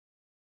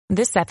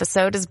This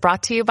episode is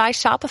brought to you by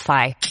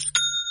Shopify.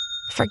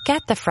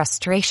 Forget the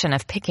frustration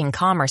of picking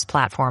commerce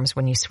platforms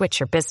when you switch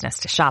your business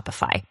to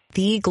Shopify,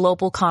 the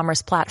global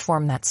commerce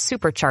platform that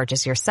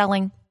supercharges your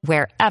selling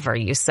wherever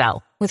you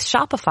sell. With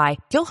Shopify,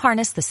 you'll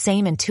harness the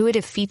same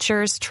intuitive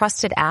features,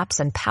 trusted apps,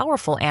 and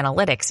powerful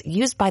analytics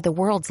used by the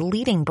world's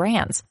leading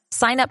brands.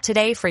 Sign up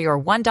today for your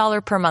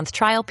 $1 per month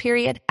trial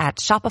period at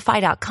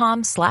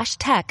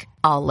shopify.com/tech,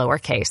 all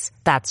lowercase.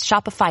 That's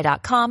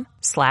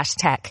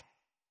shopify.com/tech.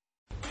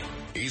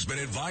 He's been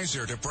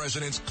advisor to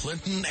Presidents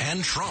Clinton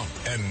and Trump,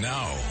 and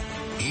now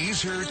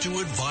he's here to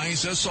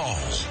advise us all.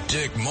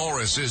 Dick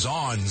Morris is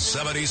on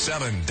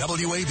 77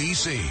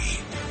 WABC.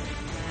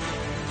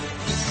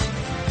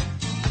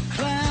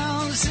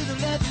 Clowns to the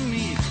left of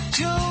me,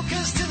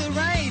 jokers to the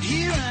right.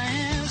 Here I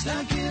am,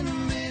 stuck in the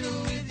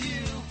middle with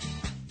you.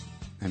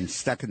 I'm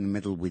stuck in the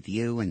middle with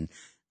you, and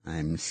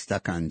I'm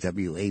stuck on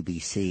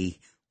WABC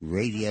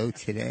radio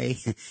today,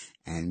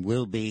 and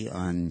will be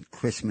on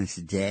Christmas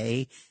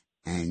Day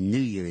and New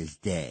Year's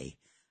Day.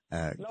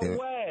 No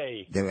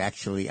way. They're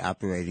actually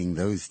operating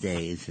those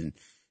days, and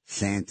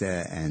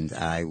Santa and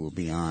I will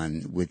be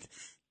on with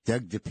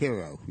Doug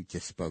DePiro, who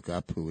just spoke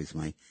up, who is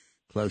my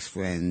close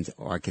friend,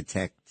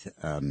 architect,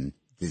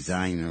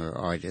 designer,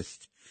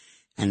 artist,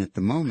 and at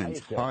the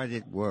moment hard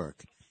at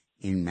work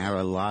in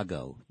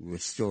Mar-a-Lago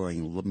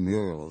restoring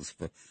murals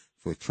for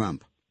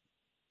Trump.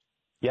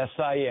 Yes,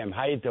 I am.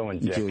 How you doing,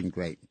 Dick? Doing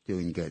great.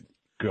 Doing good.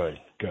 Good.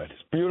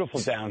 It's beautiful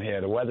down here.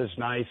 The weather's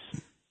nice.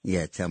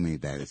 Yeah, tell me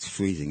about it. It's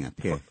freezing up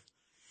here.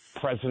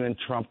 President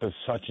Trump is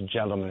such a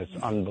gentleman.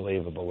 It's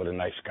unbelievable what a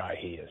nice guy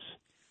he is.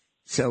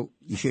 So,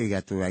 you sure you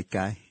got the right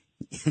guy?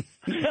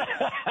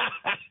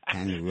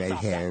 Kind of red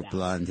hair,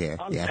 blonde hair.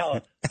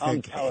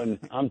 I'm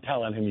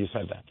telling him you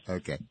said that.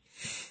 Okay.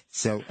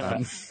 So,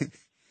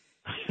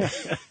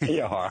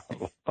 you're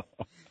horrible.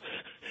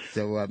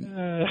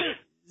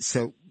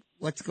 So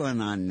what's going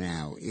on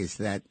now is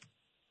that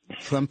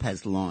Trump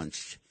has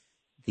launched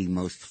the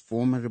most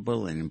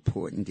formidable and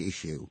important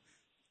issue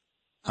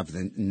of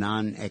the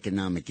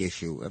non-economic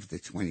issue of the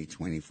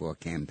 2024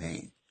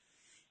 campaign.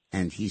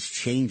 And he's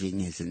changing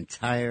his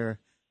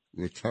entire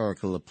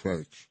rhetorical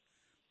approach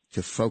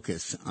to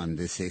focus on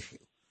this issue.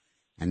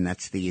 And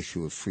that's the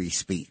issue of free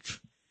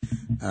speech.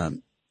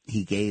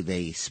 He gave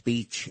a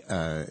speech,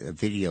 a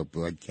video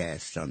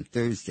broadcast on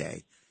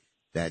Thursday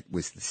that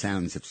was the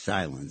sounds of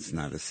silence.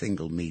 Not a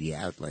single media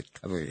outlet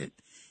covered it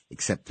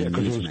except the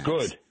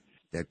Newsmax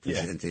that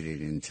presented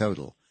it in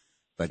total.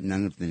 But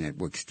none of the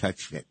networks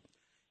touched it.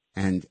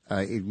 And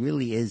it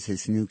really is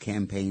his new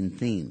campaign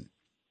theme.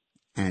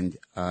 And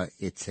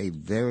it's a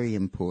very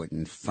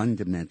important,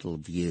 fundamental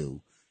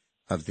view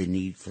of the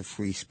need for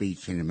free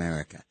speech in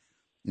America.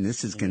 And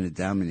this is going to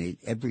dominate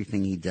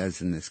everything he does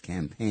in this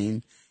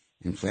campaign.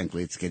 And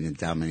frankly, it's going to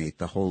dominate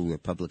the whole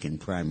Republican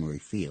primary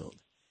field.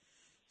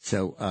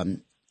 So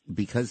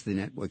because the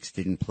networks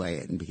didn't play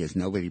it and because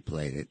nobody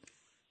played it,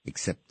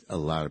 except a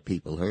lot of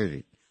people heard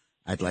it,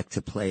 I'd like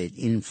to play it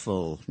in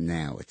full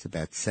now. It's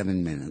about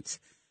 7 minutes,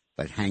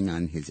 but hang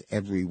on his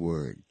every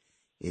word.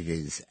 It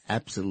is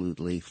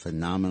absolutely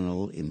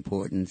phenomenal,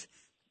 important,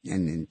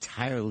 and an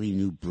entirely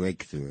new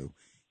breakthrough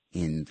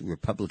in the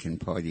Republican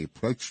Party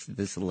approach to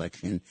this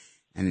election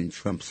and in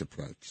Trump's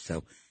approach.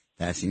 So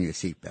fasten your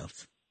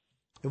seatbelts.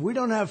 If we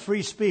don't have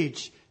free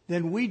speech,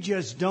 then we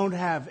just don't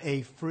have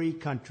a free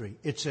country.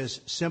 It's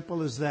as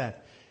simple as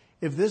that.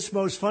 If this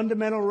most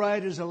fundamental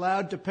right is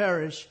allowed to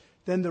perish,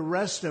 then the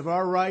rest of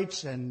our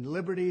rights and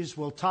liberties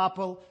will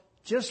topple,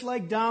 just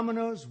like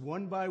dominoes,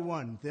 one by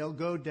one. They'll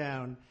go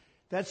down.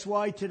 That's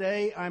why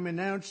today I'm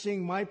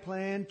announcing my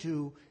plan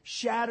to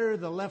shatter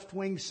the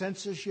left-wing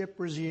censorship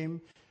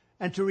regime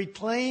and to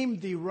reclaim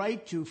the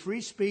right to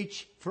free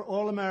speech for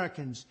all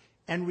Americans.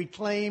 And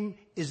reclaim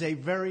is a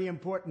very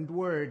important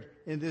word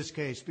in this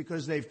case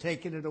because they've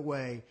taken it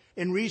away.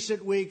 In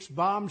recent weeks,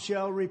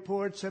 bombshell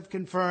reports have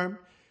confirmed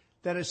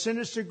that a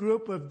sinister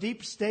group of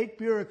deep state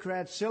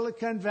bureaucrats,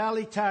 Silicon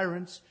Valley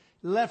tyrants,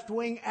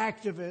 left-wing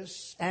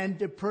activists, and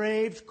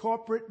depraved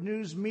corporate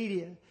news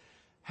media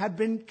have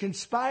been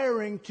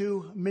conspiring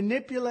to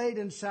manipulate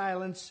and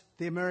silence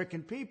the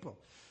American people.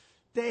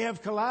 They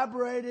have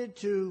collaborated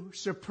to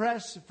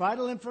suppress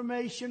vital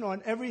information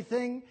on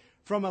everything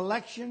from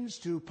elections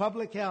to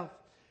public health.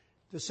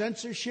 The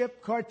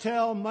censorship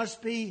cartel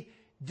must be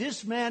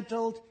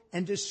dismantled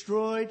and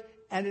destroyed,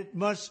 and it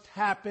must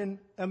happen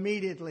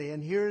immediately.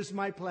 And here's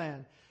my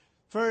plan.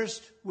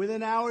 First,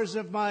 within hours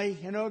of my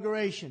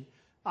inauguration,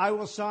 I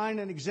will sign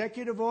an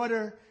executive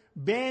order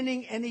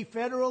banning any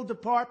federal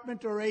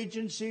department or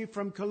agency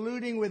from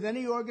colluding with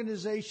any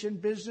organization,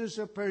 business,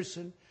 or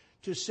person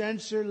to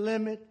censor,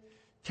 limit,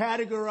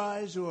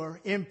 categorize, or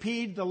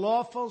impede the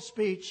lawful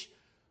speech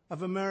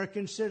of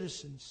American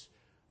citizens.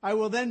 I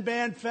will then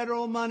ban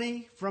federal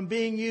money from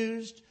being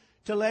used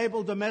to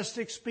label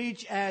domestic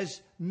speech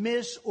as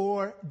mis-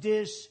 or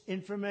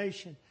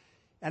disinformation.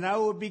 And I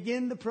will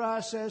begin the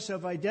process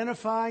of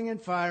identifying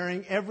and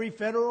firing every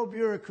federal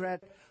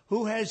bureaucrat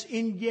who has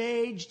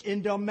engaged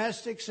in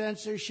domestic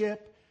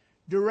censorship,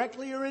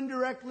 directly or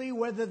indirectly,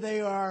 whether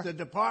they are the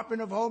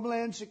Department of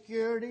Homeland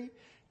Security,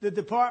 the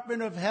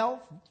Department of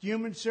Health,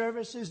 Human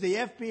Services, the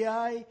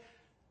FBI,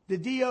 the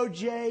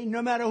DOJ,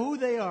 no matter who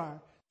they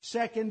are.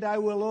 Second, I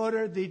will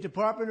order the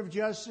Department of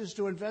Justice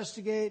to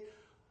investigate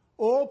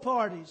all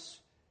parties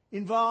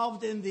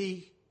involved in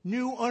the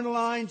new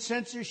online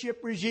censorship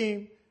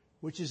regime,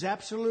 which is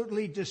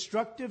absolutely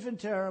destructive and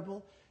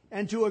terrible,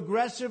 and to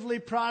aggressively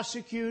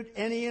prosecute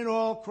any and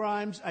all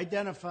crimes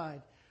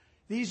identified.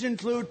 These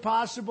include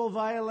possible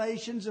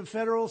violations of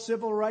federal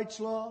civil rights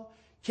law,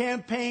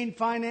 campaign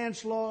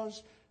finance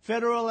laws,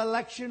 federal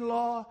election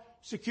law,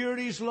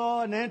 securities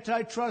law, and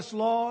antitrust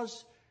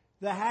laws,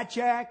 the Hatch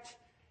Act,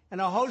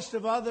 and a host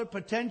of other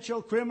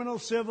potential criminal,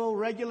 civil,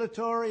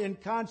 regulatory,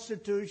 and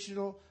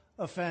constitutional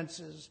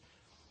offenses.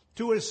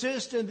 To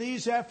assist in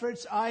these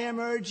efforts, I am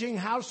urging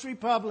House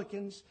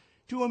Republicans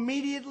to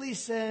immediately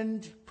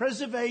send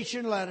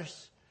preservation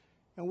letters,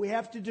 and we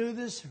have to do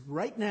this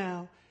right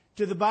now,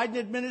 to the Biden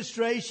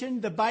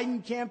administration, the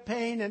Biden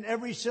campaign, and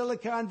every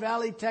Silicon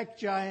Valley tech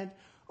giant,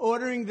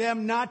 ordering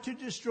them not to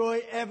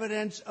destroy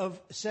evidence of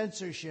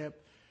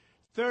censorship.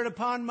 Third,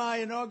 upon my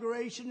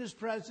inauguration as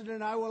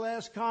president, I will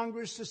ask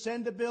Congress to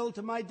send a bill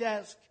to my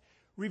desk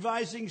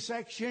revising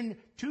Section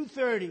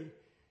 230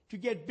 to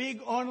get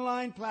big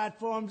online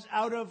platforms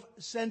out of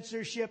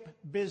censorship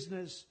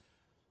business.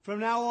 From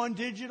now on,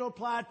 digital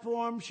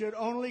platforms should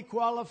only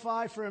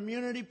qualify for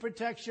immunity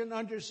protection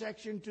under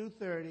Section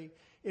 230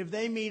 if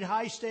they meet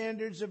high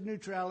standards of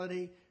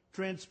neutrality,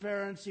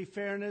 transparency,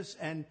 fairness,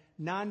 and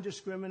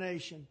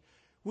non-discrimination.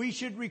 We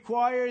should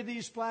require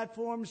these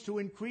platforms to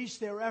increase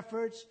their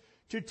efforts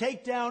to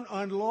take down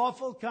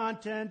unlawful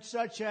content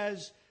such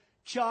as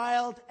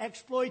child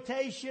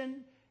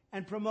exploitation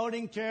and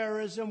promoting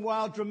terrorism,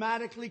 while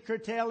dramatically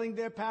curtailing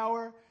their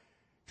power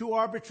to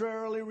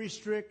arbitrarily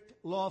restrict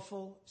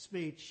lawful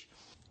speech.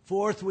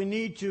 Fourth, we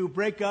need to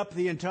break up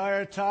the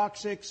entire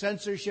toxic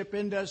censorship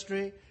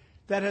industry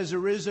that has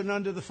arisen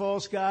under the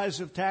false guise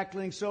of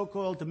tackling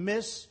so-called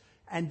mis-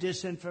 and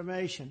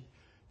disinformation.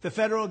 The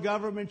federal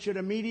government should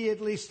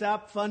immediately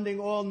stop funding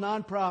all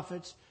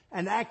nonprofits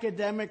and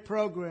academic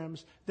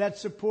programs that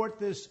support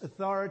this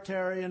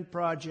authoritarian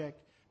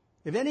project.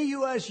 If any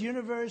U.S.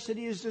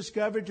 university is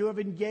discovered to have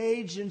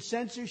engaged in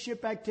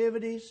censorship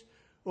activities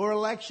or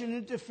election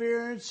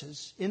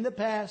interferences in the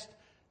past,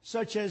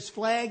 such as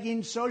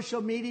flagging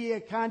social media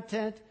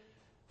content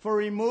for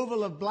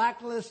removal of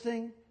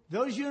blacklisting,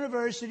 those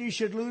universities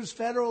should lose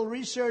federal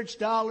research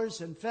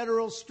dollars and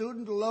federal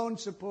student loan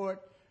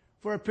support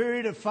for a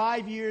period of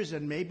 5 years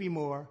and maybe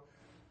more.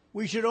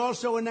 We should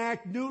also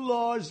enact new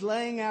laws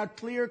laying out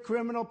clear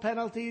criminal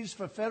penalties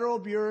for federal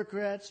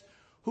bureaucrats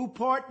who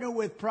partner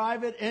with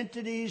private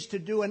entities to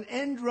do an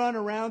end run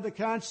around the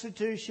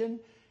Constitution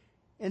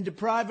and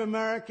deprive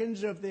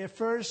Americans of their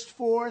First,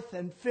 Fourth,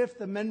 and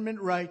Fifth Amendment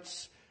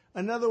rights.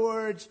 In other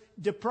words,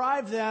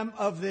 deprive them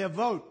of their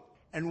vote.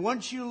 And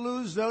once you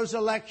lose those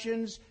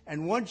elections,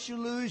 and once you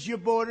lose your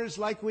borders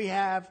like we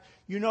have,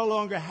 you no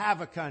longer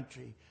have a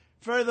country.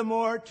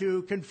 Furthermore,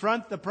 to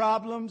confront the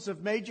problems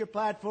of major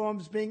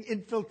platforms being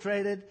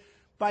infiltrated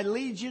by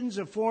legions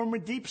of former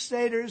deep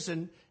staters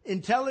and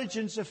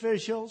intelligence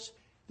officials,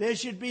 there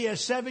should be a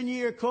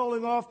 7-year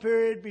calling-off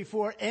period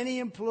before any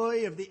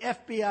employee of the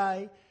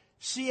FBI,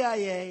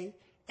 CIA,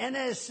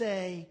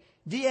 NSA,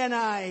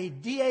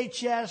 DNI,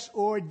 DHS,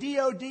 or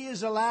DOD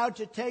is allowed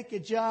to take a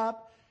job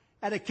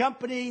at a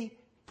company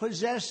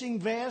possessing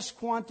vast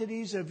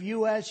quantities of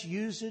U.S.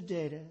 user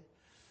data.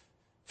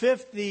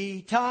 Fifth,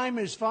 the time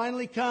has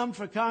finally come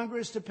for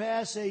Congress to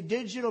pass a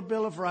digital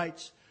Bill of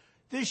Rights.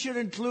 This should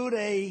include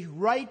a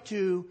right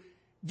to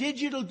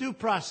digital due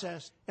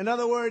process. In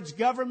other words,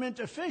 government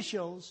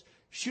officials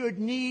should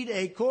need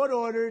a court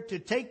order to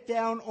take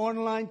down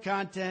online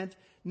content,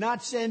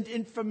 not send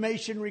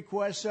information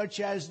requests such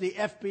as the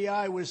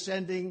FBI was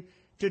sending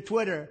to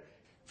Twitter.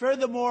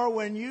 Furthermore,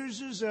 when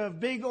users of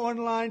big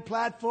online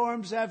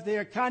platforms have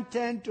their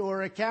content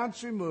or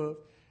accounts removed,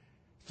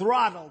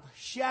 throttled,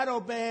 shadow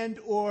banned,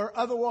 or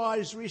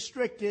otherwise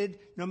restricted,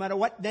 no matter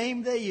what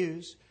name they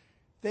use,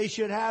 they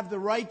should have the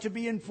right to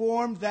be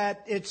informed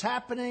that it's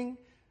happening,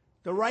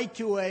 the right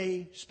to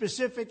a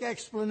specific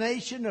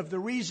explanation of the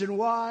reason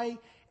why,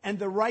 and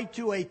the right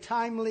to a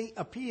timely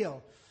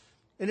appeal.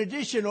 In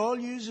addition, all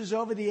users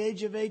over the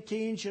age of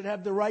 18 should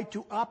have the right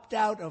to opt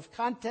out of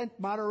content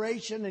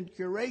moderation and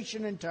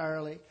curation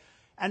entirely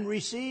and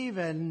receive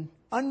an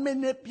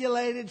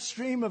unmanipulated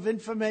stream of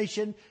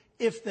information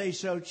if they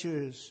so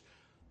choose.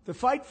 The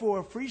fight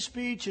for free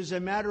speech is a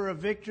matter of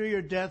victory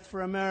or death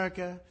for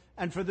America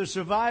and for the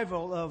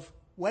survival of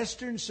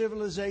Western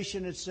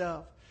civilization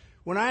itself.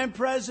 When I am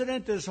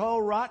president, this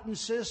whole rotten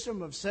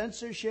system of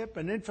censorship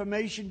and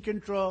information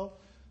control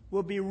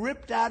will be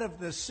ripped out of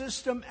the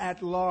system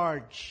at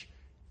large.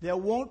 There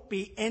won't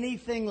be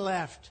anything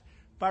left.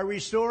 By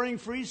restoring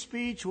free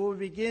speech, we'll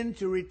begin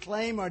to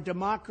reclaim our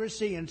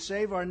democracy and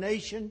save our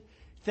nation.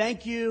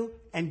 Thank you,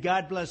 and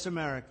God bless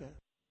America.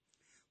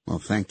 Well,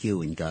 thank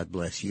you, and God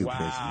bless you, wow,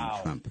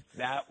 President Trump.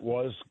 That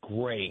was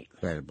great.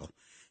 Incredible.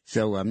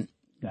 So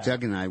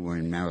Doug and I were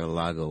in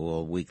Mar-a-Lago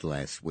all week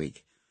last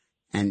week,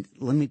 and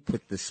let me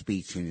put the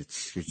speech in its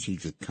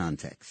strategic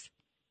context.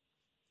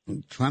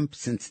 Trump,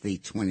 since the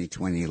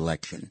 2020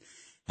 election,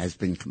 has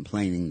been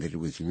complaining that it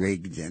was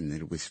rigged and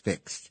that it was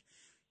fixed.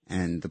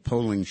 And the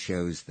polling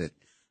shows that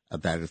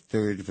about a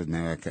third of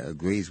America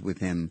agrees with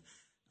him.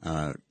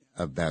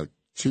 About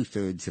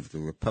two-thirds of the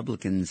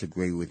Republicans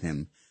agree with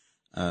him.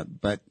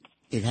 But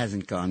it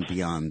hasn't gone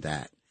beyond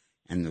that.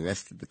 And the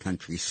rest of the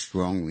country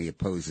strongly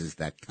opposes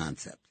that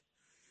concept.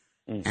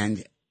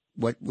 And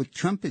what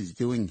Trump is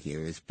doing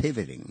here is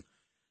pivoting,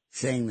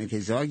 saying that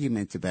his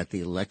argument about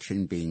the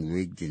election being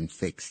rigged and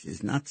fixed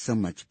is not so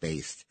much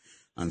based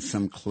on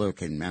some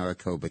clerk in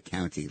Maricopa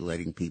County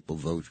letting people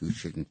vote who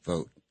shouldn't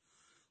vote,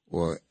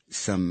 or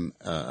some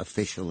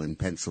official in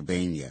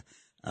Pennsylvania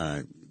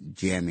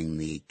jamming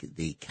the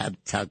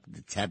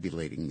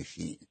tabulating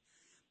machine.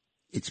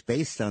 It's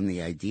based on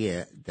the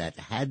idea that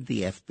had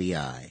the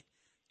FBI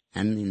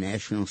and the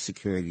national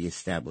security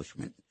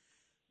establishment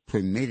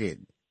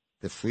permitted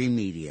the free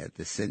media,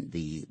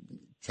 the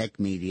tech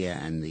media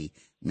and the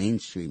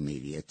mainstream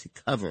media to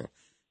cover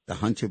the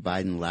Hunter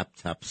Biden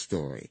laptop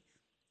story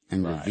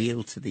and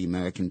reveal to the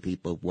American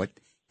people what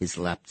his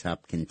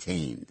laptop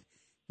contained,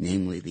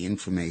 namely the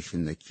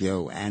information that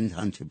Joe and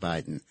Hunter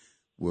Biden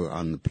were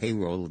on the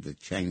payroll of the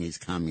Chinese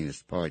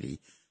Communist Party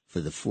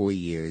for the 4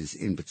 years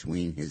in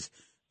between his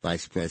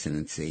vice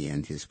presidency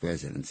and his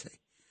presidency.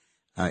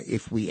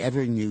 If we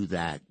ever knew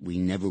that, we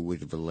never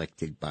would have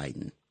elected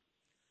Biden.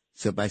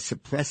 So by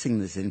suppressing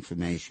this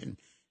information,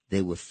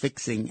 they were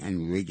fixing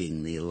and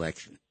rigging the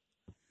election.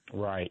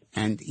 Right.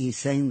 And he's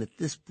saying that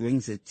this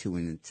brings it to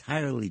an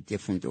entirely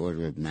different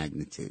order of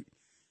magnitude.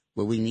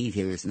 What we need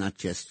here is not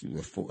just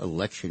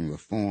election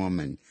reform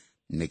and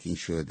making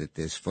sure that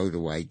there's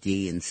photo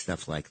ID and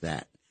stuff like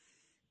that.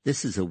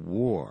 This is a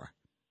war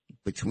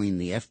between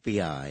the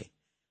FBI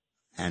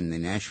and the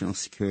national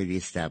security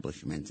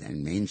establishment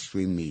and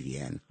mainstream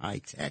media and high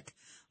tech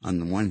on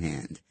the one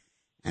hand,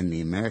 and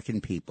the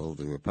American people,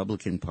 the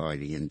Republican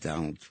Party, and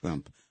Donald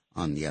Trump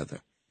on the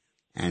other.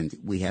 And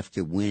we have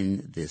to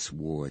win this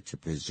war to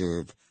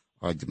preserve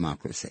our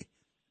democracy.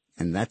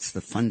 And that's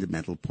the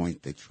fundamental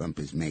point that Trump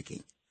is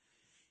making.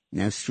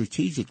 Now,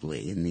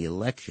 strategically, in the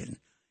election,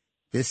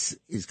 this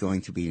is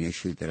going to be an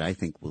issue that I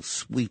think will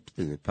sweep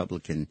the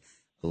Republican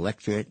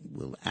electorate,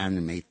 will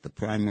animate the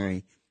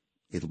primary.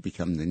 It'll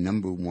become the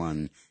number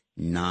one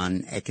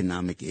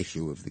non-economic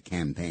issue of the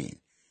campaign.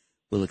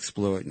 We'll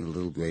explore it in a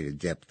little greater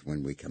depth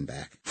when we come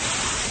back.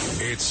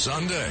 It's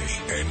Sunday,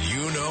 and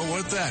you know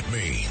what that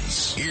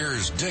means.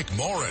 Here's Dick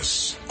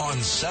Morris on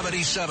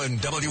 77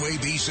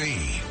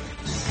 WABC.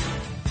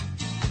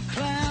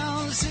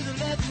 Clowns to the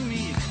left of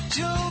me,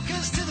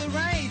 jokers to the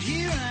right.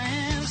 Here I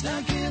am,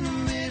 stuck in the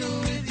middle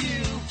with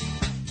you.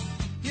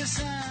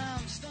 Yes,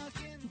 I'm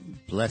stuck in.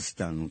 Bless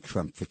Donald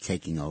Trump for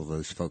taking all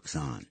those folks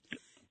on.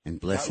 And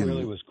bless him. That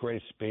really was a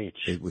great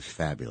speech. It was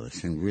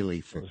fabulous, and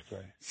really for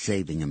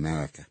saving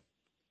America.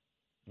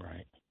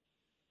 Right.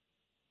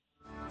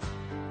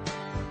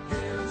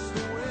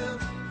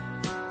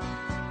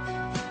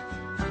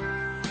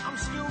 I'm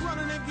still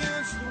running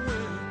against the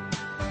wind.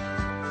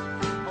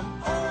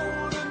 I'm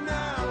older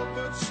now,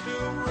 but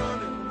still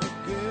running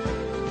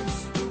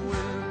against the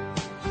wind.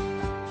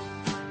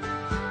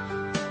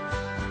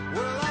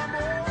 Well, I'm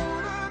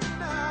older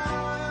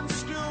now and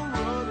still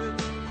running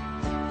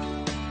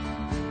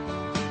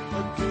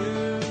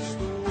against the wind. Against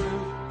the wind.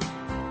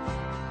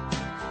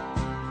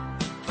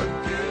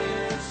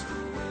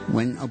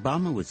 When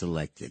Obama was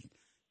elected,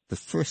 the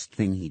first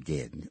thing he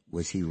did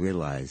was he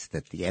realized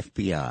that the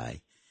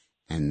FBI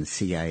and the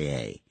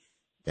CIA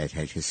that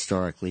had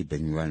historically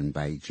been run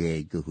by J.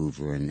 Edgar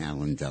Hoover and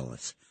Allen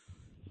Dulles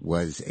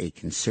was a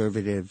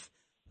conservative,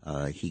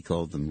 he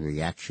called them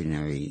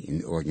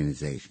reactionary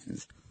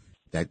organizations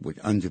that would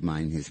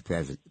undermine his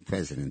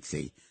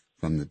presidency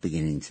from the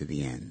beginning to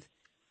the end.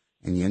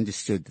 And he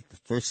understood that the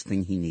first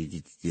thing he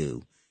needed to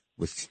do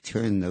was to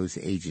turn those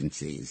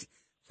agencies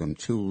from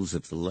tools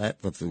of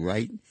the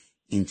right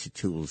into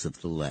tools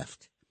of the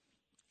left.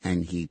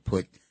 And he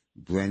put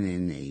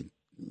Brennan, a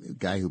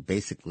guy who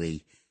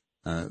basically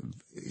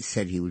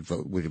said he would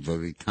have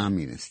voted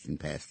communist in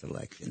past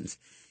elections,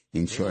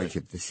 in charge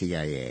of the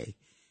CIA,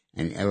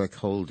 and Eric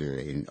Holder,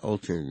 an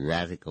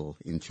ultra-radical,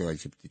 in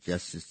charge of the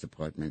Justice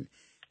Department,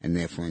 and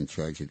therefore in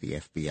charge of the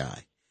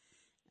FBI.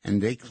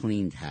 And they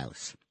cleaned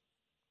house.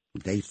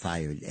 They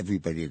fired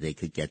everybody they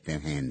could get their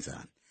hands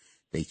on.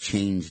 They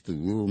changed the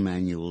rule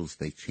manuals.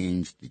 They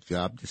changed the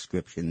job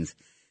descriptions.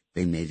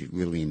 They made it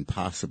really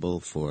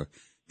impossible for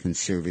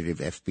conservative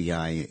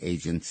FBI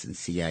agents and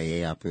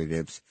CIA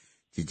operatives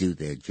to do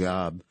their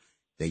job.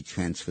 They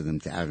transferred them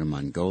to Outer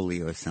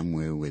Mongolia or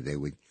somewhere where they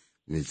would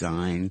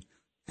resign.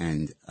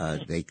 And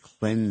they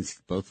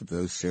cleansed both of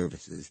those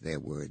services,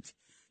 their words,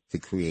 to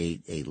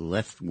create a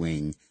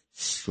left-wing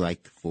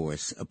strike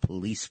force, a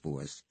police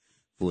force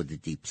for the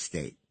deep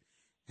state.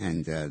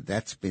 And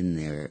that's been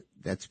their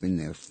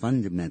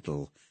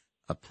fundamental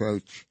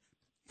approach,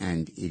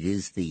 and it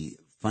is the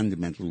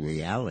fundamental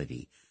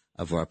reality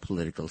of our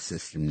political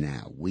system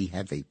now. We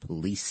have a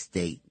police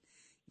state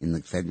in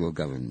the federal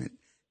government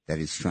that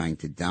is trying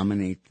to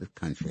dominate the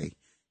country,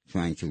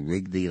 trying to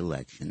rig the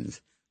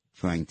elections,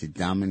 trying to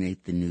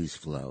dominate the news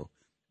flow,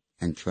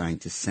 and trying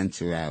to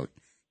censor out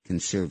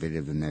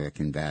conservative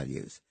American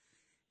values.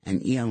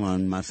 And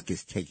Elon Musk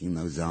is taking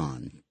those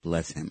on,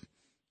 bless him.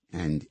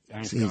 And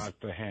Thank God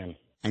for him.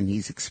 And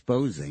he's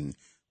exposing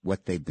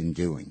what they've been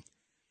doing.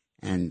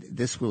 And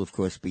this will, of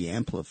course, be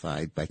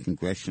amplified by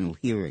congressional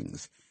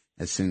hearings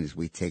as soon as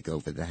we take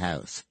over the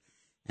House.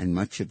 And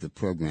much of the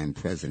program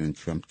President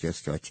Trump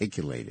just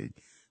articulated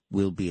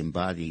will be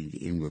embodied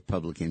in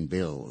Republican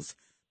bills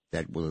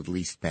that will at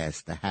least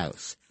pass the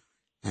House.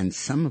 And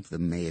some of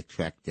them may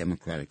attract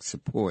Democratic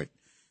support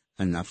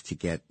enough to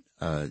get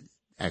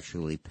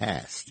actually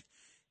passed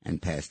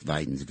and past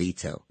Biden's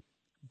veto.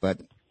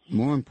 But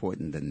more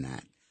important than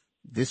that,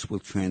 this will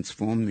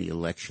transform the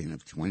election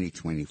of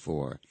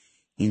 2024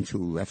 into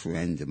a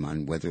referendum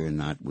on whether or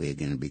not we're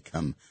going to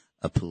become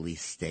a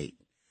police state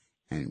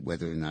and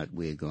whether or not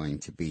we're going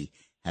to be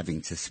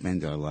having to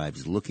spend our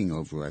lives looking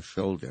over our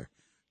shoulder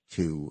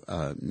to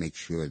make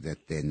sure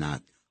that they're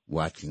not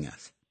watching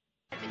us.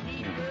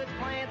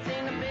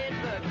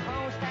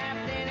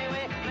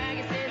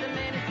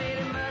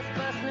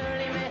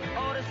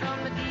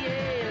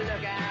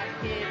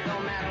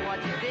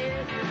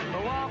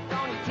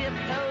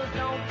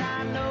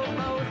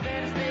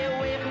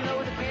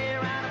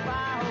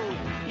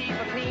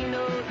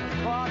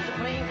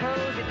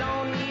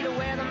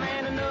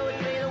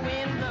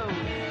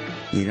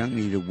 You don't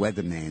need a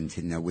weatherman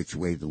to know which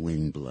way the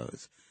wind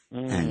blows.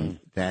 And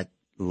that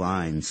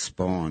line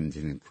spawned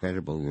an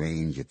incredible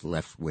range of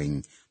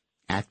left-wing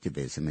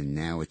activism, and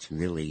now it's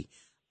really,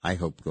 I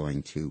hope,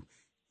 going to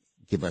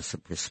give us a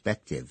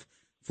perspective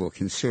for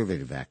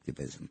conservative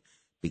activism,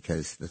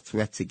 because the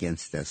threats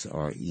against us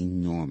are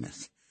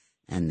enormous,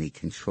 and the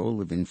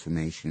control of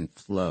information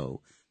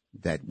flow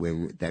that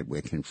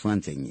we're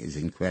confronting is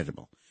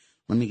incredible.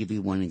 Let me give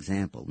you one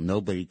example.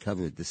 Nobody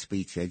covered the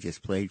speech I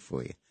just played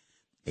for you.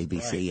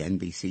 ABC, right.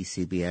 NBC,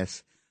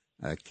 CBS,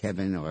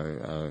 Kevin,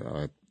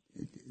 our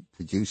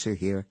producer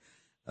here,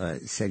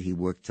 said he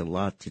worked a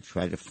lot to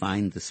try to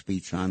find the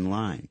speech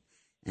online,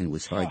 and it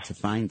was hard to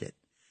find it.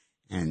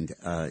 And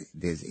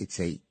it's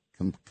a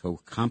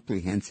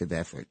comprehensive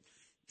effort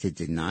to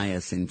deny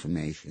us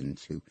information,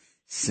 to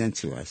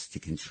censor us, to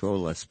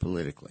control us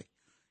politically.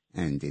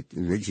 And it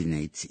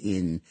originates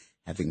in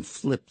having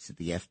flipped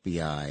the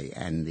FBI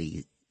and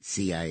the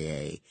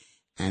CIA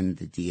and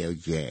the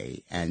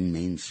DOJ and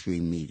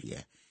mainstream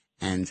media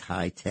and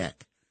high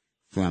tech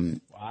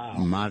from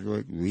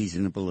moderate,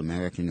 reasonable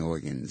American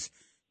organs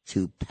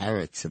to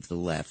parrots of the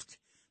left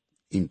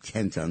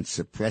intent on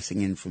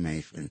suppressing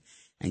information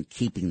and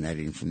keeping that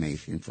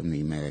information from the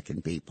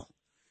American people.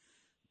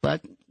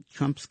 But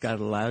Trump's got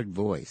a loud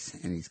voice,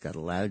 and he's got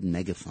a loud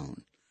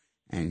megaphone,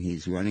 and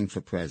he's running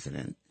for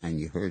president, and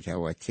you heard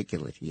how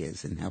articulate he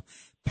is and how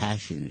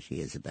passionate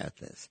he is about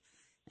this.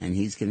 And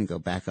he's going to go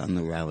back on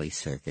the rally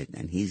circuit,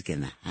 and he's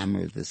going to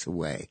hammer this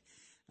away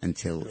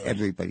until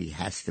everybody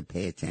has to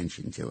pay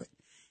attention to it.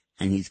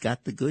 And he's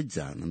got the goods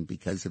on him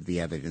because of the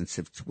evidence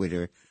of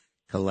Twitter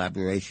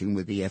collaboration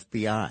with the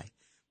FBI.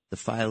 The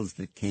files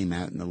that came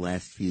out in the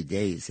last few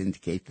days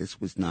indicate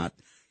this was not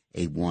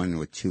a 1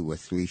 or 2 or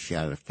 3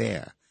 shot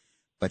affair,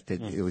 but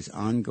that there was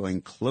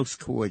ongoing close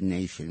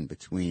coordination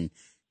between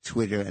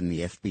Twitter and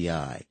the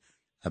FBI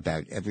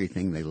about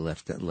everything they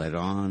let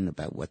on,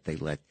 about what they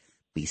let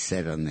be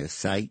said on their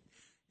site,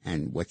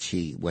 and what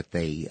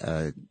they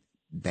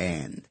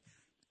banned.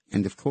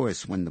 And of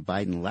course, when the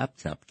Biden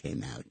laptop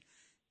came out,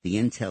 the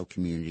intel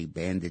community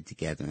banded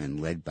together and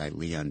led by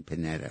Leon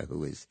Panetta,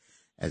 who is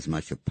as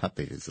much a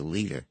puppet as a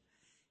leader,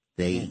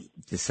 they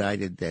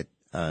decided that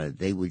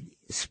they would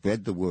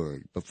spread the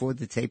word before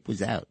the tape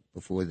was out,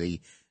 before the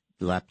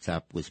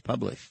laptop was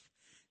published,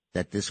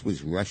 that this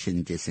was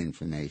Russian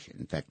disinformation.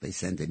 In fact, they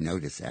sent a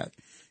notice out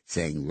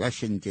saying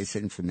Russian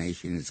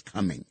disinformation is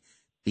coming.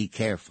 Be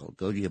careful.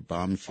 Go to your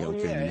bomb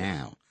shelter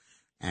now.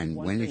 And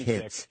when it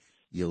hits,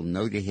 you'll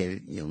know to hit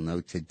it, you'll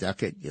know to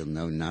duck it, you'll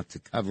know not to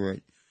cover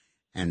it.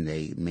 And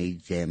they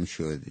made damn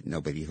sure that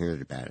nobody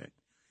heard about it.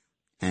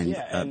 And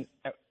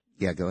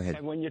go ahead.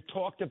 And when you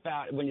talk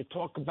about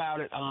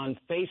it on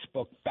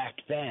Facebook back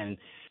then,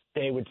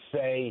 they would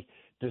say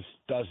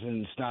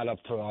it's not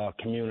up to our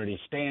community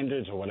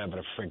standards or whatever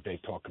the frig they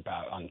talk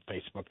about on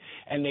Facebook,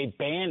 and they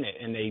ban it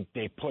and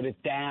they put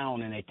it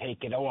down and they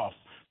take it off.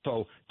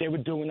 So they were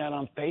doing that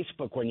on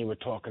Facebook when you were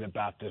talking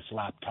about this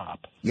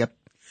laptop. Yep,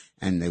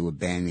 and they were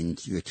banning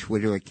your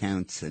Twitter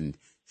accounts and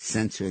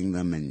censoring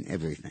them and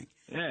everything.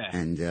 Yeah.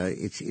 And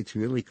it's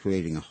really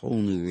creating a whole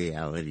new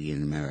reality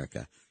in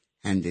America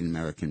and in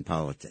American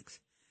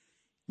politics.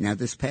 Now,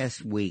 this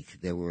past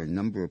week, there were a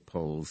number of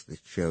polls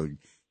that showed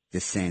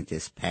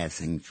DeSantis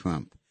passing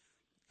Trump,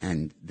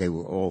 and they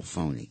were all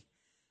phony.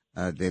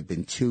 There have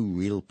been 2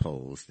 real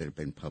polls that have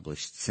been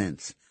published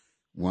since.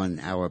 One,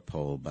 our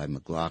poll by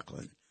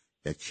McLaughlin,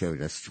 that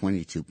showed us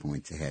 22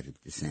 points ahead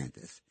of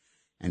DeSantis,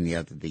 and the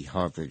other, the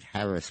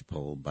Harvard-Harris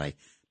poll by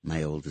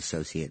my old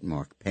associate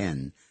Mark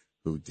Penn,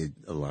 who did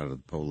a lot of the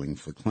polling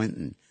for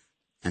Clinton,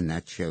 and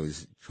that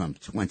shows Trump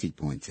 20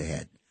 points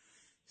ahead.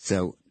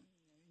 So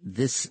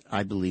this,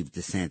 I believe,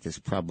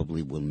 DeSantis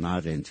probably will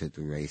not enter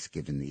the race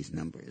given these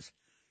numbers.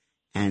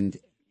 And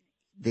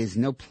there's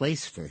no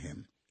place for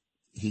him.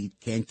 He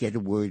can't get a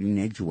word in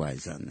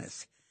edgewise on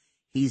this.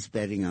 He's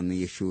betting on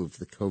the issue of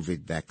the COVID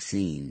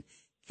vaccine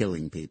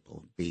killing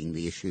people being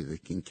the issue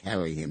that can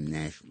carry him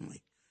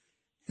nationally.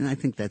 And I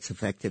think that's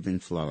effective in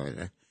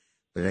Florida.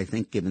 But I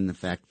think given the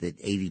fact that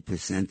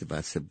 80% of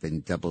us have been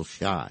double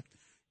shot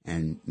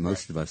and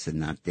most of us are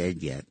not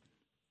dead yet,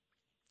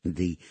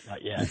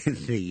 Not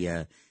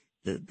yet.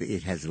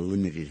 it has a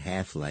limited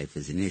half-life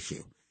as an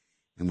issue.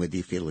 And whether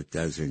you feel it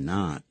does or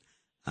not,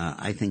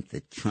 I think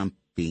that Trump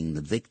being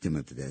the victim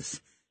of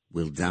this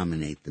will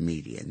dominate the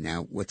media.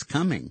 Now, what's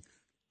coming,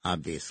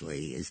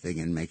 obviously, is they're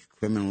going to make a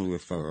criminal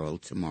referral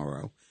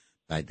tomorrow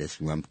by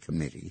this Rump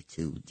committee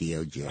to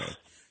DOJ.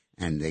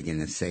 And they're going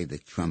to say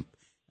that Trump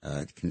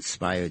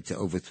conspired to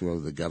overthrow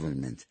the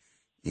government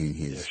in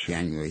his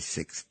January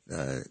 6th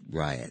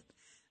riot,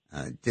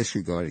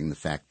 disregarding the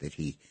fact that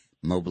he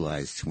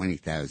mobilized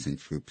 20,000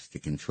 troops to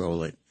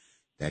control it,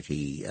 that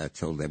he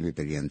told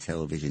everybody on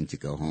television to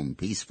go home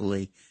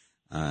peacefully,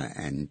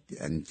 and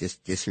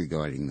just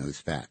disregarding those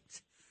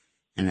facts.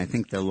 And I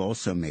think they'll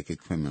also make a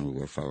criminal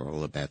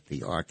referral about the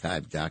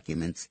archived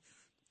documents,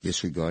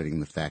 disregarding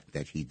the fact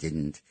that he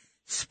didn't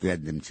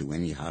spread them to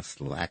any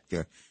hostile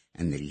actor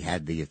and that he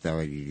had the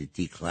authority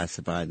to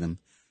declassify them.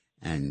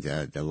 And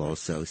they'll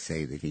also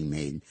say that he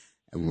made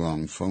a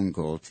wrong phone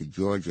call to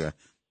Georgia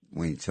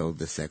when he told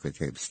the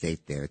Secretary of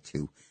State there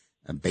to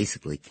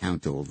basically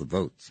count all the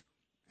votes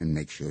and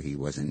make sure he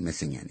wasn't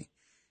missing any.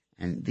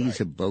 And these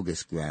are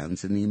bogus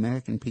grounds, and the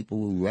American people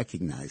will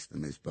recognize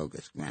them as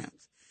bogus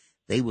grounds.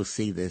 They will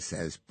see this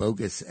as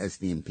bogus as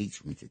the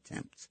impeachment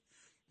attempts,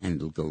 and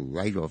it'll go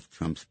right off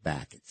Trump's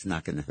back. It's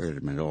not going to hurt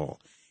him at all.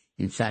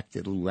 In fact,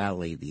 it'll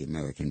rally the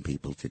American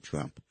people to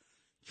Trump.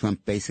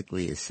 Trump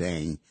basically is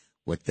saying,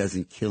 what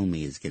doesn't kill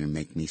me is going to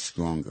make me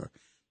stronger,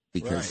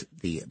 because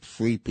the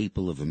free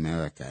people of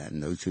America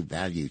and those who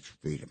value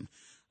freedom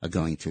are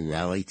going to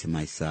rally to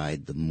my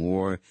side the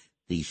more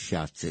these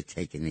shots are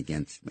taken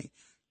against me.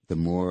 The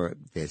more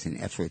there's an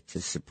effort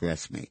to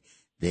suppress me,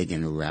 they're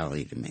going to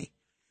rally to me.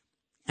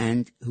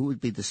 And who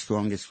would be the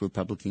strongest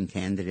Republican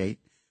candidate?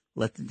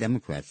 Let the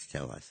Democrats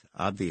tell us.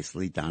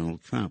 Obviously,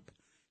 Donald Trump.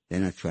 They're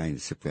not trying to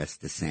suppress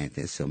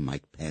DeSantis or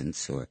Mike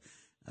Pence or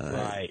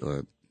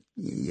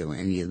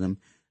any of them.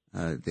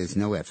 There's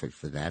no effort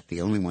for that.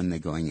 The only one they're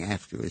going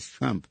after is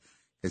Trump,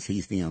 because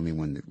he's the only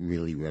one that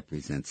really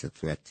represents a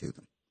threat to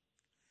them.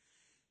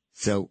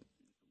 So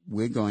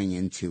we're going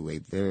into a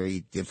very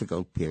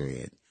difficult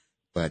period,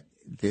 but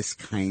this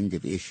kind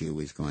of issue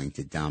is going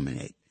to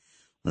dominate.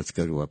 Let's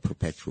go to our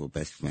perpetual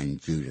best friend,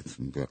 Judith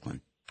from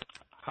Brooklyn.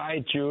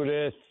 Hi,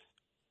 Judith.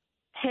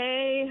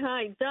 Hey,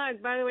 hi,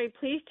 Doug. By the way,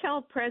 please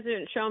tell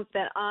President Trump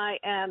that I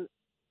am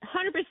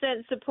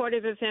 100%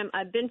 supportive of him.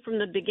 I've been from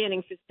the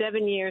beginning for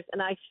 7 years,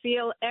 and I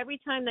feel every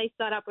time they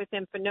start up with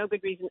him for no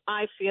good reason,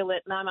 I feel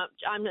it, and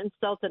I'm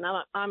insulted.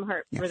 I'm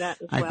hurt for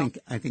that as well.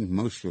 I think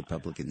most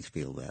Republicans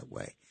feel that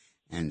way,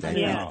 and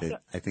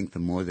I think the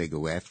more they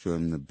go after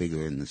him, the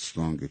bigger and the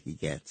stronger he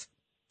gets.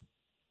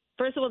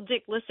 First of all,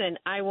 Dick, listen,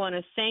 I want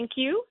to thank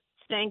you,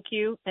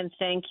 and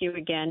thank you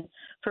again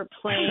for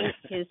playing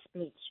his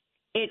speech.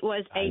 It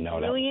was a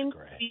brilliant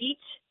speech.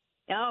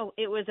 Oh,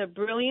 it was a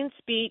brilliant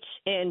speech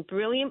and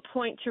brilliant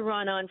point to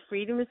run on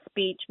freedom of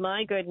speech.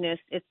 My goodness,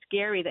 it's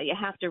scary that you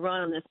have to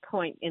run on this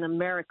point in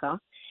America.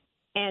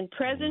 And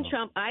President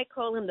Trump, I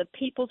call him the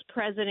people's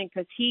president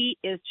because he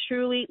is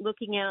truly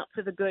looking out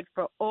for the good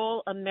for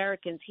all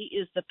Americans. He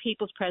is the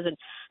people's president.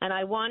 And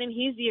I want him.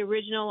 He's the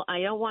original.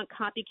 I don't want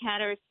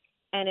copycatters.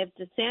 And if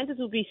DeSantis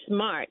would be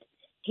smart,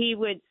 he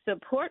would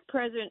support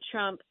President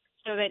Trump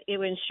so that it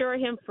would ensure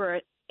him for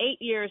 8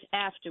 years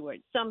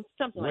afterwards, something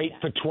like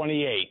that. Wait for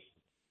 28.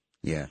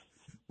 Yeah,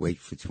 wait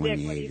for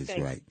 28 Dick, is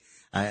think? right.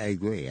 I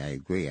agree.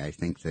 I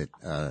think that,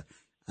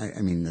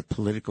 the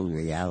political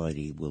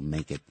reality will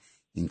make it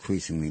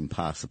increasingly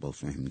impossible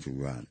for him to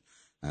run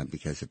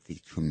because of the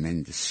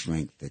tremendous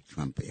strength that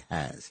Trump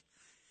has.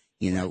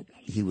 You know,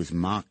 he was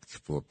mocked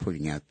for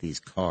putting out these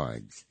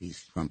cards,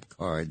 these Trump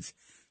cards.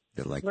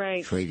 They're like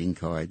trading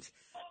cards,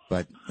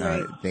 but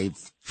they've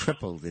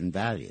tripled in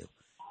value.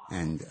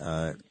 And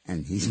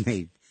he's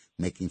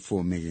making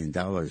 $4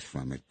 million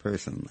from it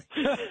personally.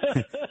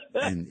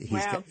 And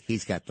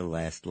he's got the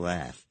last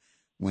laugh.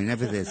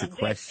 Whenever there's a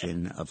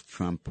question of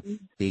Trump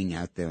being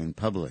out there in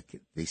public,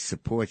 the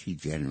support he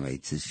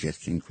generates is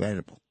just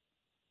incredible.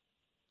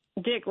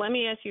 Dick, let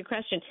me ask you a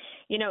question.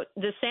 You know,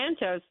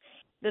 DeSantis,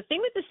 the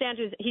thing with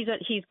DeSantis,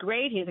 he's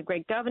great. He's a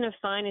great governor,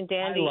 fine and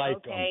dandy. I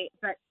like him.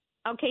 But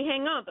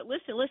hang on. But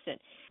listen.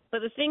 But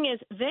the thing is,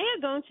 they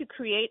are going to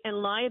create and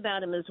lie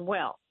about him as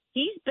well.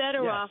 He's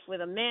better off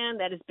with a man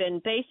that has been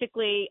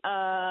basically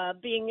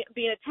being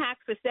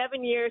attacked for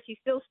 7 years. He's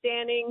still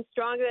standing,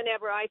 stronger than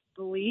ever, I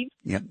believe.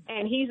 Yep.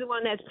 And he's the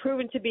one that's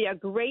proven to be a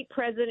great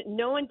president.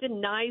 No one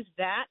denies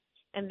that.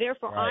 and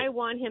therefore Right. I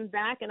want him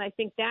back, and I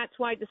think that's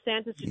why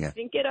DeSantis should Yeah.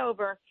 think it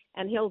over,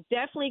 and he'll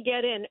definitely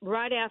get in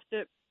right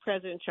after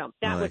President Trump.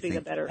 That Well, would I be the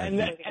think- better. I And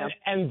then,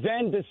 and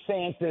then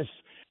DeSantis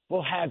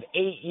will have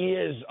 8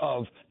 years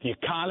of the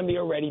economy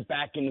already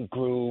back in the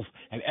groove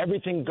and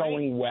everything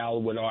going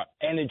well with our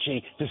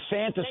energy.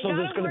 DeSantis, They so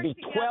there's gotta going to work be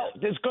together.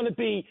 12. There's going to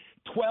be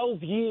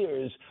 12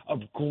 years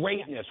of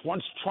greatness.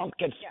 Once Trump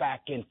gets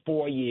back in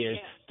 4 years,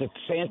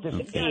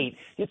 DeSantis 8.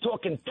 You're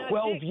talking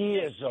 12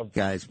 years of.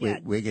 Guys, we're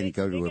going to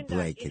go to a Dick and Doug,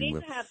 break, you and need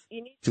we'll, to have-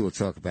 you need- we'll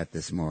talk about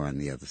this more on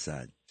the other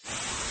side.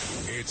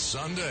 It's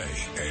Sunday,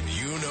 and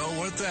you know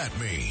what that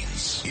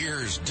means.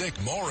 Here's Dick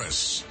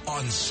Morris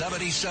on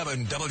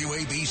 77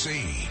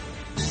 WABC.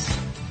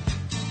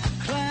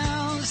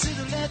 Clowns to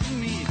the left of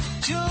me,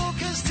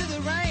 jokers to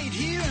the right.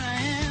 Here I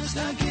am,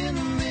 stuck in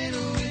the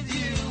middle with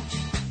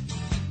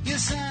you.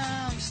 Yes,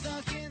 I'm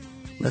stuck in the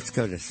middle. Let's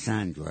go to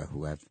Sandra,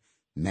 who I've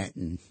met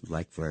and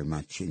like very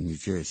much in New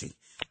Jersey.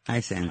 Hi,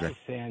 Sandra. Hi,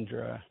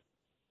 Sandra.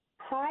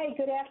 Hi,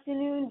 good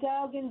afternoon,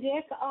 Doug and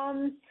Dick.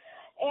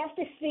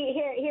 After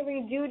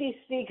hearing Judy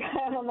speak,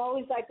 I'm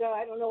always like,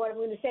 I don't know what I'm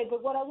going to say.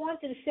 But what I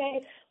wanted to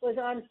say was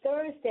on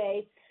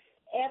Thursday,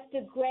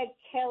 after Greg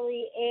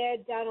Kelly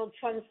aired Donald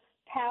Trump's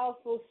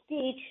powerful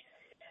speech,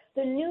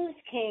 the news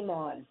came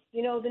on.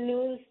 You know, the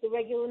news, the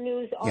regular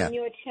news on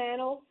your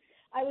channel.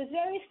 I was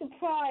very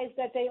surprised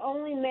that they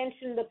only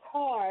mentioned the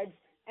cards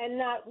and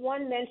not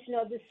one mention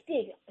of the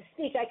speech.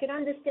 I could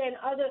understand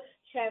other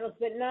channels,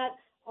 but not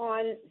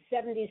on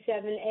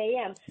 77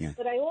 AM. Yeah.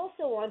 But I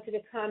also wanted to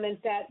comment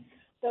that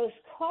those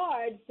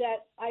cards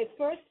that I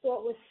first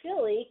thought was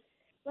silly,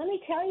 let me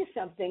tell you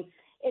something.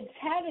 It's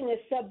having a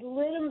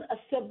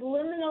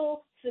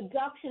subliminal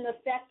seduction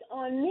effect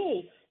on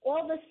me.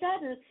 All of a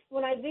sudden,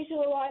 when I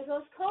visualize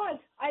those cards,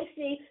 I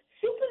see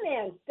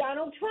Superman,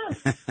 Donald Trump.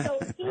 So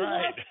he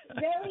Right. works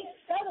very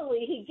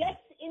subtly. He gets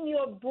in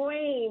your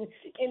brain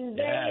in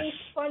very Yes.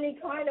 funny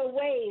kind of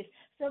ways.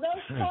 So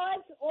those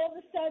cards, all of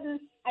a sudden,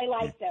 I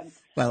like them.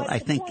 Well, but I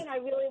the think- point I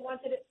really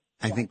wanted to.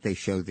 I think they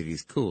show that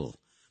he's cool.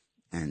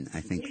 And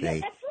I think Yeah, they...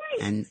 that's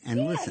right. And yeah,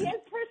 listen... he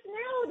has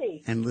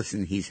personality. And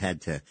listen, he's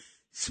had to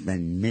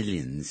spend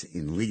millions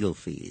in legal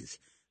fees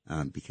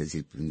because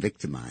he's been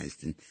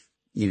victimized, and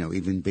you know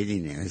even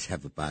billionaires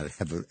have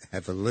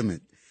a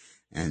limit.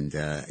 And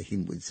he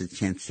was a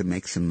chance to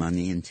make some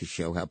money and to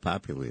show how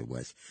popular it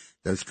was.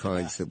 Those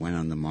cards that went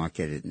on the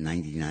market at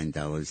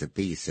 $99 a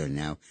piece are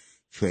now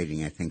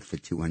trading, I think, for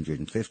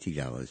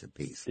 $250 a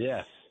piece.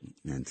 Yes.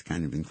 And it's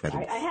kind of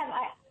incredible.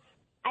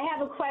 I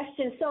have a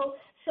question. So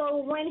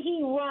when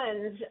he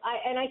runs,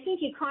 and I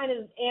think you kind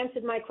of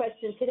answered my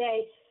question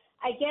today.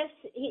 I guess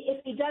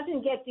if he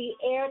doesn't get the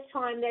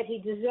airtime that he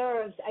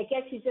deserves, I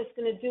guess he's just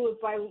going to do it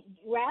by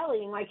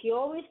rallying like he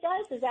always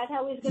does. Is that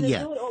how he's going to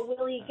do it, or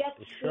will he get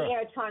the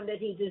airtime that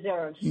he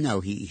deserves?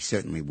 No, he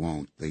certainly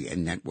won't. The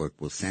network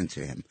will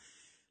censor him.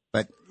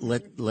 But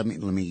let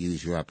me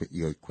use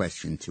your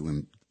question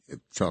to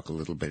talk a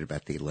little bit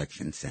about the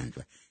election,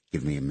 Sandra.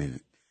 Give me a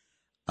minute.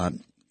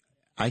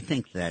 I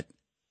think that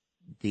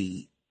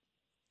the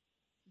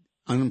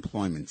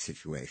unemployment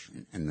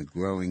situation and the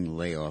growing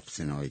layoffs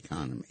in our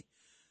economy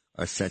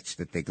are such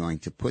that they're going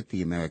to put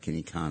the American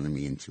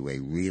economy into a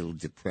real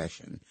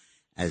depression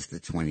as the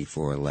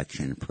 24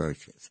 election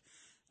approaches.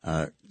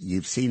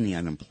 You've seen the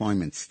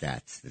unemployment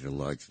stats that are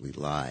largely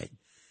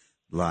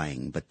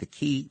lying, but the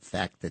key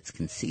fact that's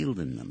concealed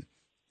in them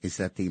is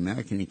that the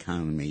American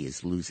economy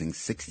is losing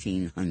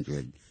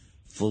 1,600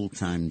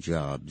 full-time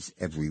jobs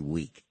every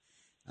week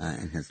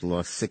and has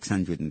lost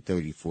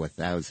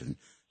 634,000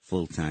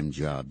 full-time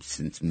jobs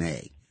since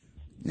May.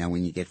 Now,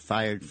 when you get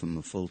fired from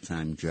a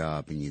full-time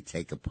job and you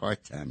take a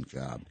part-time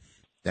job,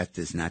 that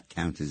does not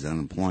count as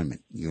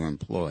unemployment. You're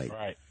employed.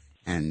 Right.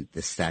 And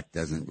the stat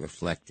doesn't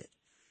reflect it.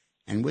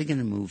 And we're going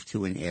to move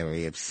to an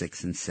area of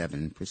 6 and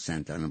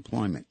 7%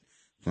 unemployment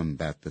from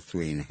about the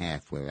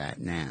 3.5% we're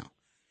at now.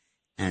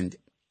 And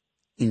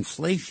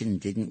inflation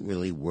didn't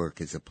really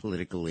work as a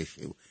political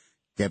issue,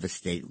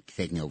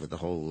 taking over the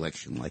whole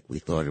election like we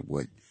thought it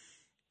would.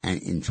 And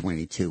in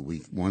 22,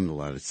 we won a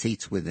lot of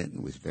seats with it, and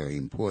it was very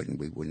important.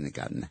 We wouldn't have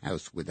gotten the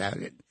House without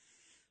it.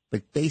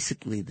 But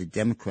basically, the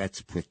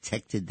Democrats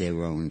protected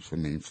their own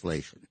from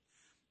inflation.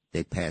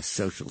 They passed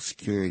Social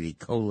Security,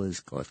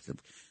 COLAs, cost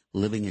of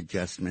living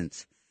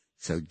adjustments,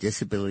 so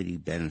disability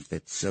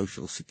benefits,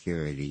 Social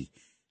Security,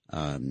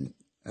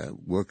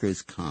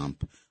 workers'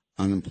 comp,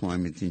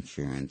 unemployment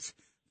insurance,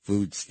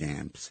 food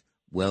stamps,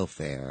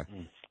 welfare,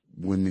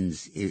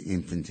 women's,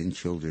 infant, and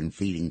children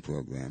feeding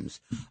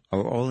programs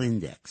are all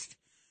indexed.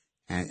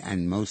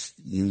 And most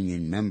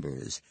union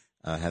members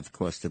have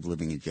cost of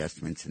living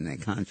adjustments in their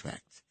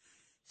contracts.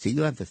 So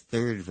you have a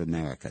third of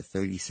America,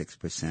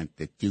 36%,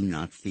 that do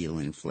not feel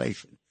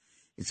inflation.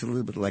 It's a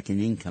little bit like an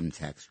income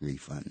tax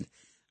refund.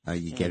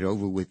 You get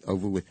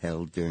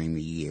overwithheld during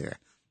the year,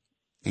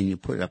 and you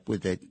put up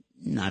with it,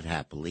 not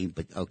happily,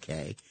 but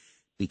okay,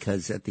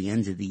 because at the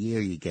end of the year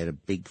you get a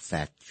big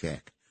fat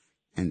check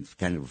and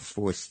kind of a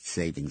forced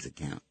savings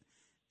account.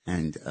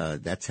 And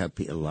that's how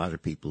a lot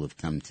of people have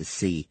come to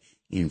see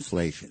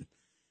inflation.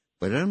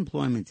 But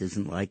unemployment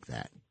isn't like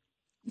that.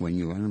 When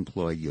you're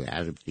unemployed, you're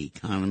out of the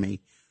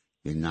economy.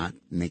 You're not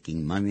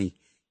making money.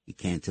 You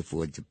can't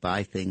afford to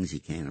buy things. You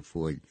can't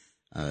afford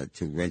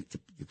to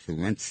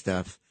rent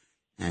stuff.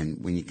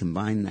 And when you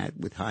combine that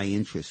with high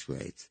interest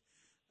rates,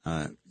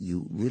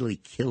 you really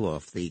kill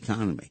off the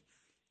economy.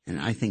 And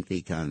I think the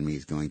economy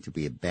is going to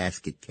be a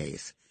basket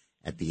case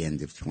at the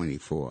end of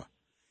 24.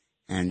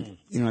 And,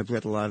 I've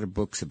read a lot of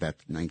books about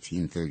the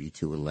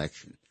 1932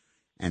 election,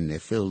 and they're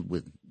filled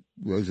with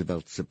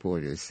Roosevelt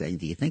supporters saying,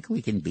 do you think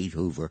we can beat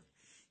Hoover? Do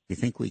you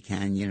think we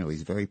can?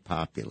 He's very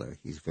popular.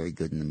 He's very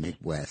good in the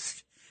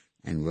Midwest.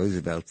 And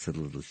Roosevelt's a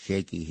little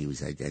shaky. He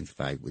was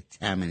identified with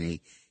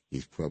Tammany.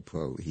 He's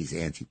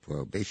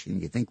anti-prohibition.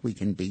 You think we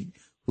can beat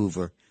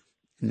Hoover?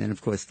 And then,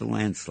 of course, the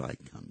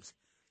landslide comes.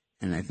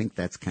 And I think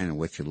that's kind of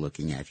what you're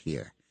looking at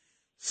here.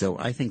 So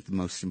I think the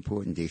most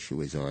important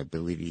issue is our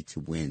ability to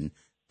win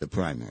the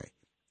primary,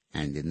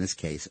 and in this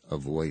case,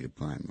 avoid a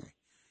primary.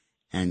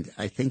 And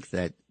I think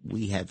that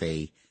we have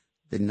the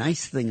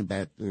nice thing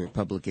about the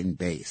Republican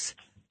base,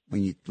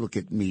 when you look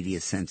at media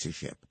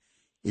censorship,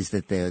 is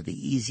that they're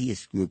the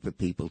easiest group of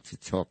people to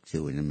talk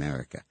to in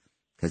America,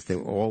 because they're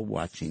all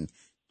watching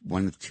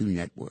one of two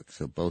networks,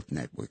 or both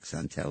networks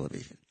on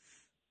television,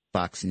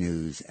 Fox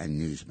News and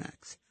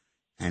Newsmax.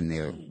 And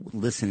they're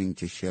listening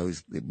to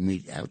shows,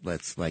 media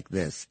outlets like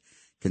this,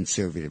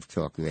 conservative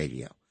talk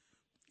radio.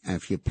 And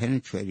if you're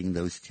penetrating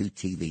those two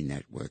TV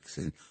networks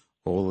and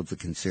all of the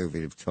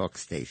conservative talk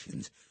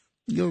stations,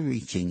 you're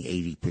reaching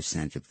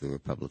 80% of the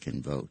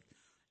Republican vote,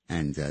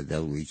 and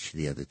they'll reach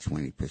the other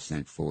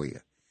 20% for you.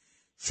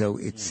 So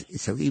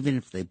so even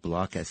if they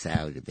block us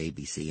out of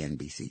ABC,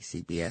 NBC,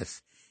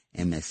 CBS,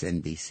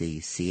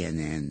 MSNBC,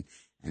 CNN,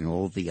 and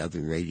all the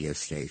other radio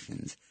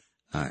stations,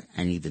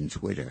 and even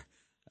Twitter,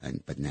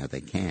 but now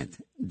they can't,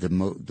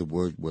 the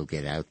word will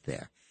get out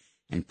there.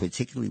 And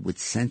particularly with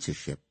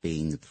censorship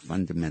being the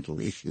fundamental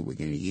issue we're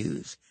going to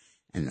use,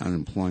 and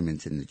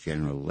unemployment in the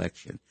general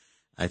election,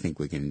 I think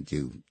we're going to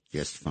do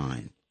just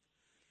fine.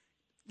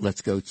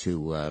 Let's go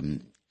to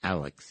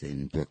Alex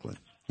in Brooklyn.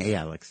 Hey,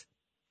 Alex.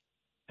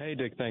 Hey,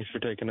 Dick. Thanks for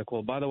taking the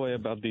call. By the way,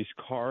 about these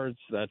cards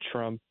that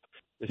Trump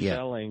is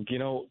selling,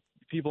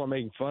 people are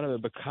making fun of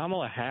it, but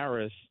Kamala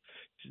Harris,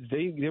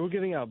 they were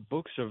giving out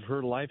books of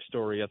her life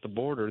story at the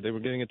border. They were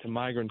giving it to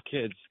migrant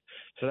kids.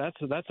 So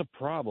that's a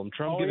problem.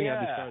 Trump giving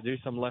out these cards.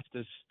 There's some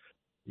leftists,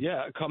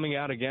 coming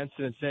out against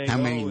it and saying, how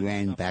many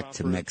ran back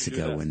to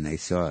Mexico when they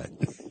saw it?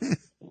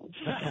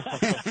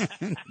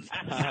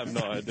 I have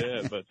no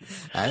idea, but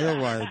I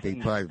don't want to be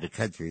part of the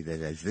country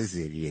that has this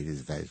idiot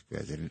as vice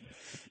president.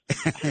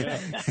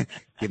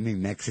 Give me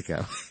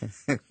Mexico.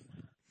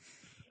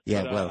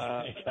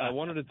 I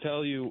wanted to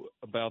tell you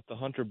about the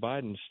Hunter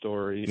Biden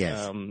story,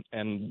 and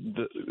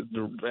the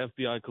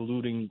FBI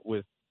colluding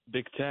with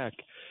big tech.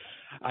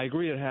 I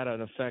agree it had an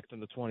effect on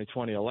the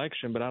 2020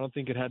 election, but I don't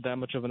think it had that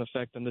much of an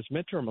effect on this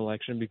midterm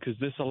election, because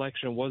this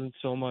election wasn't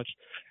so much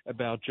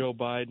about Joe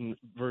Biden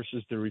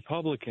versus the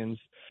Republicans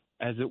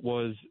as it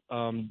was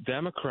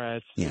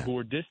Democrats who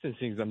were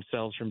distancing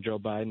themselves from Joe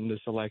Biden this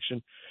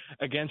election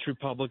against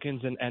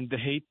Republicans and the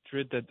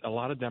hatred that a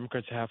lot of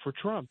Democrats have for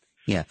Trump.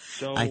 Yeah,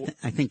 so,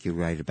 I think you're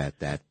right about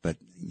that. But,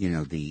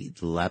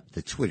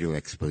 the Twitter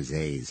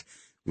exposés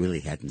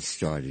really hadn't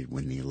started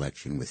when the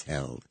election was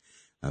held.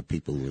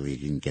 People really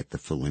didn't get the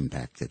full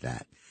impact of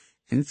that.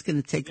 And it's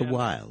going to take a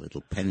while.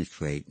 It'll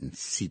penetrate and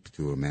seep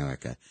through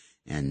America.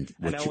 And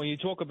now when you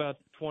talk about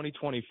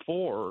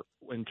 2024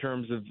 in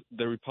terms of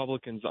the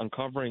Republicans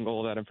uncovering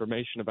all that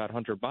information about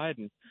Hunter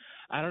Biden,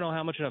 I don't know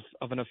how much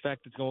of an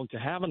effect it's going to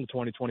have on the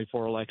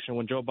 2024 election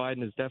when Joe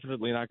Biden is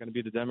definitely not going to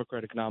be the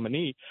Democratic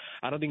nominee.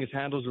 I don't think his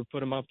handlers would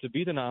put him up to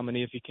be the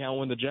nominee if he can't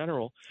win the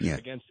general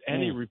against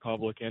any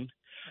Republican.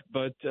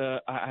 But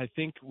I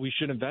think we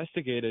should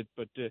investigate it,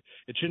 but it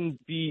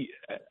shouldn't be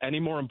any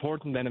more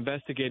important than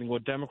investigating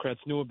what Democrats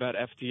knew about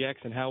FTX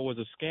and how it was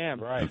a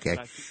scam. Right. Okay,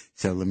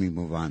 so let me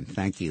move on.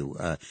 Thank you.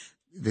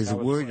 There's a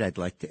word I'd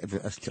like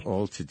us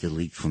all to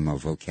delete from our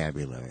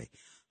vocabulary,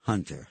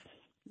 Hunter.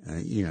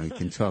 You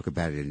can talk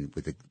about it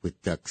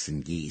with ducks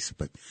and geese,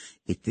 but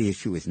the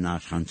issue is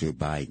not Hunter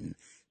Biden.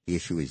 The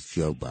issue is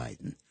Joe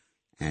Biden.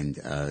 And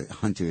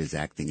Hunter is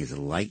acting as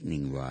a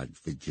lightning rod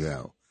for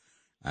Joe.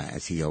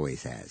 As he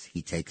always has.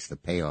 He takes the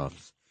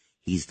payoffs.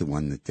 He's the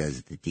one that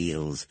does the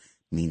deals.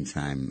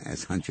 Meantime,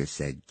 as Hunter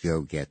said,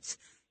 Joe gets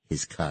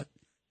his cut.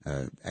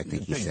 I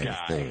think he said a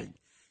third.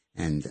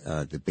 And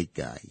the big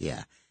guy,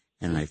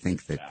 And I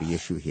think that the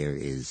issue here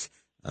is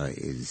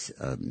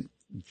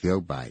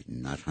Joe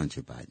Biden, not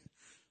Hunter Biden.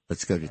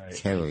 Let's go to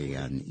Terry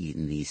on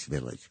Eden East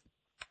Village.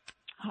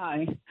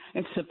 Hi,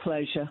 it's a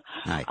pleasure.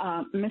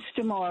 Hi.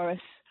 Mr. Morris,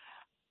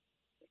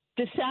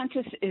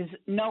 DeSantis is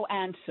no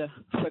answer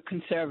for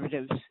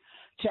conservatives.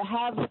 To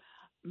have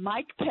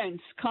Mike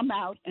Pence come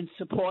out and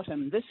support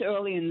him this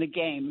early in the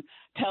game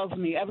tells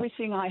me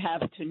everything I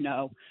have to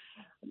know.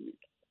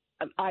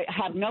 I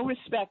have no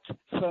respect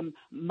for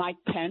Mike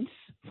Pence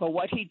for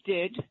what he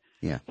did.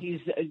 Yeah.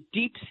 He's a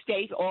deep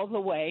state all the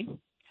way.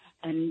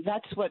 And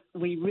that's what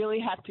we really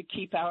have to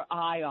keep our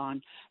eye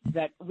on,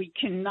 that we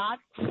cannot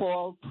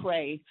fall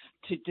prey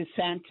to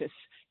DeSantis.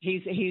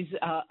 He's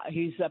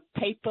a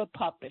paper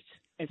puppet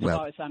as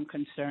far as I'm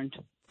concerned.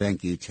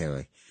 Thank you,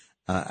 Terry.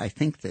 I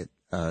think that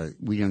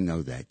we don't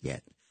know that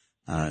yet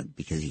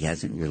because he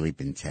hasn't really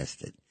been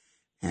tested.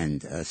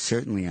 And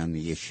certainly on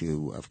the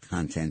issue of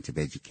content of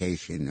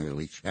education,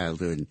 early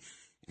childhood,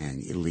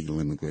 and illegal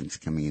immigrants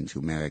coming into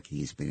America,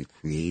 he's been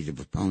a creative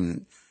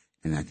opponent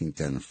and I think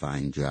done a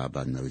fine job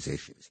on those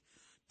issues.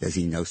 Does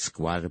he know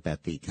squat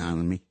about the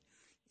economy?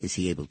 Is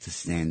he able to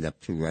stand up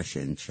to Russia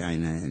and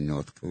China and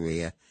North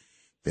Korea?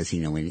 Does he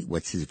know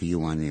what's his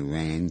view on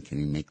Iran? Can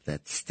he make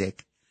that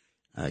stick?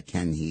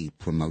 Can he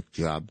promote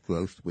job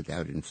growth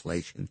without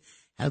inflation?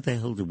 How the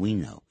hell do we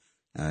know?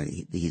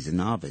 He's a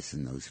novice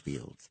in those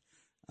fields.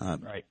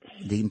 Right.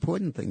 The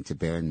important thing to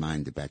bear in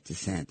mind about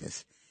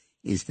DeSantis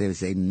is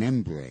there's a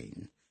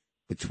membrane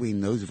between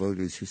those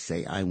voters who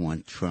say, I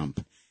want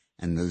Trump,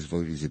 and those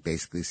voters who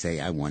basically say,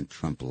 I want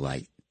Trump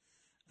light.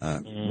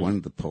 One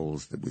of the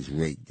polls that was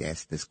rigged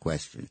asked this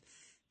question.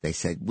 They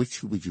said,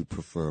 which would you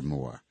prefer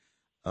more?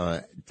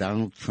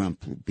 Donald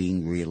Trump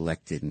being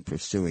reelected and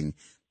pursuing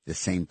the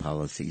same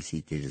policies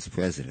he did as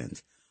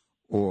president,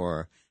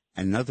 or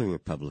another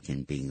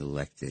Republican being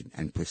elected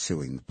and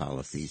pursuing the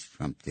policies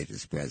Trump did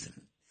as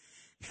president?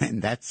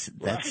 And that's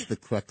the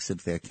crux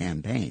of their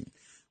campaign.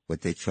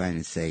 What they're trying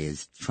to say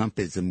is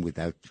Trumpism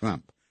without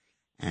Trump.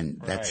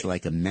 And that's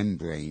like a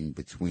membrane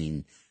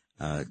between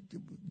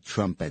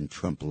Trump and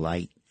Trump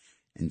light.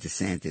 And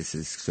DeSantis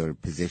is sort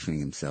of positioning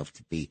himself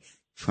to be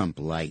Trump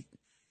light.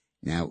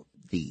 Now,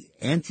 the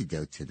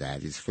antidote to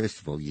that is, first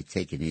of all, you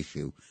take an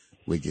issue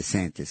where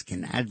DeSantis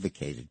can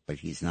advocate it, but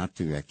he's not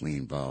directly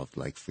involved,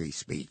 like free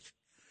speech.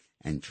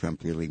 And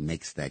Trump really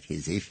makes that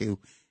his issue,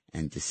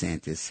 and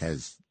DeSantis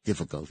has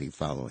difficulty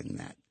following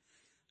that.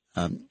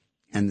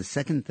 And the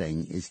second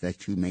thing is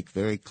that you make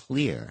very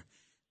clear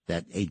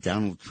that a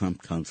Donald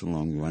Trump comes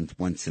along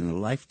once in a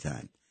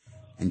lifetime.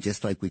 And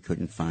just like we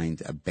couldn't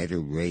find a better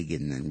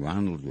Reagan than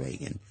Ronald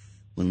Reagan,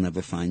 we'll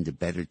never find a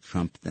better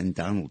Trump than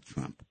Donald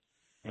Trump.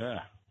 Yeah.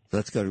 So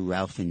let's go to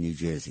Ralph in New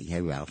Jersey.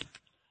 Hey, Ralph.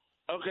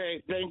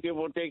 Okay, thank you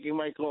for taking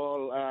my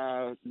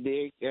call,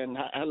 Dick, and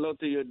hello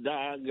to you,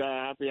 Doug.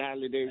 Happy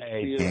holidays to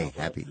you. Hey,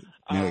 happy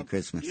Merry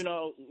Christmas.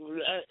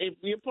 If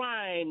you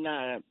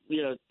find,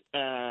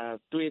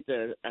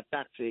 Twitter a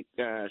toxic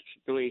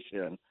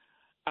situation,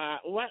 how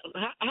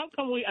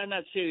come we are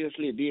not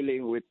seriously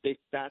dealing with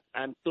TikTok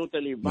and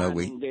totally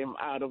banning them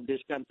out of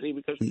this country?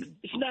 Because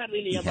it's not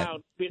really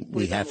about freedom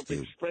of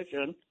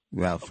expression.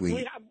 Ralph,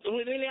 we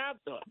really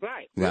have to,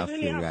 right? Ralph,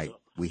 you're right.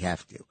 We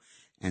have to.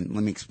 And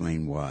let me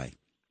explain why.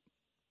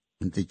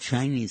 The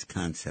Chinese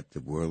concept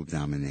of world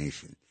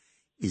domination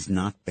is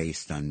not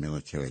based on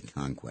military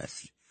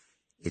conquest.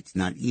 It's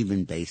not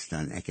even based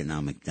on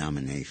economic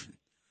domination.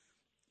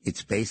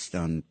 It's based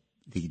on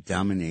the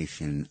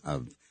domination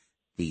of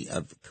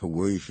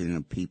coercion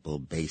of people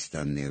based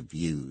on their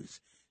views,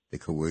 the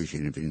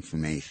coercion of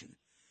information.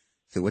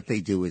 So what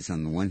they do is,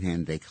 on the one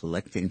hand, they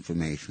collect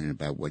information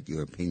about what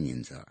your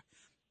opinions are.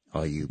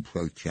 Are you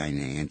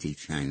pro-China,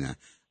 anti-China?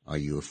 Are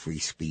you a free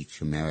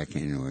speech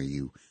American, or are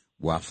you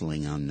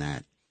waffling on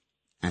that?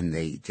 And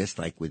they, just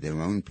like with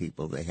their own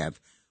people, they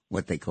have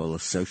what they call a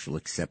social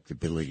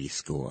acceptability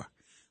score,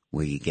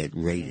 where you get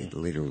rated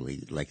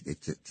literally, like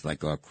it's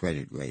like our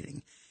credit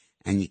rating.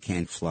 And you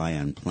can't fly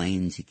on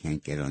planes, you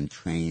can't get on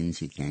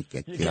trains, you can't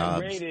get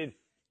jobs.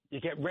 You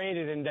get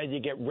rated, and then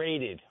you get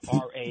rated,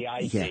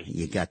 R-A-I-D. Yeah,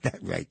 you got that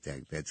right,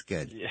 Doug. That's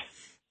good. Yeah.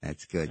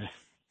 That's good.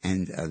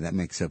 And that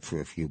makes up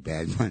for a few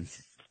bad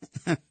ones.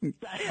 Thanks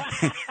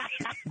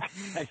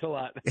a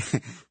lot.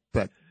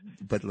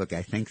 But look,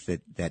 I think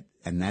that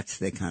and that's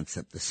their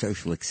concept, the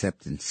social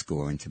acceptance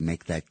score, and to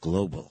make that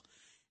global.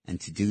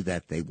 And to do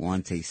that, they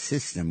want a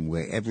system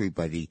where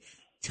everybody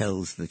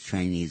tells the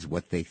Chinese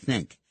what they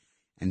think,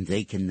 and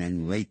they can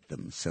then rate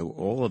them. So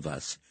all of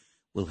us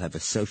will have a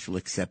social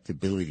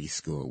acceptability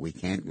score. We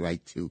can't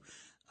write to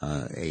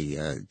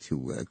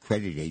a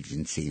credit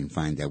agency and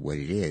find out what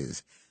it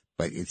is,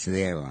 but it's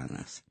there on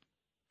us.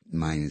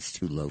 Mine is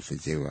too low for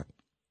zero.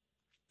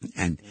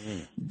 And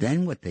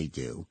then what they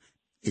do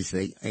is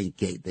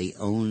they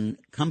own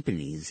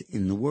companies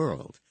in the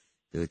world.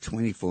 There are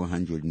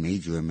 2,400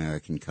 major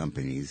American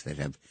companies that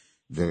have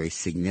very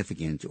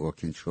significant or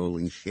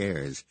controlling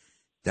shares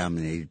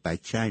dominated by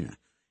China.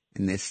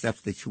 And there's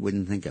stuff that you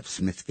wouldn't think of.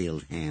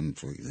 Smithfield Ham,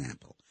 for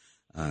example.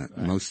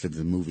 Most of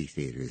the movie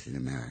theaters in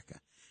America.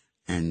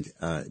 And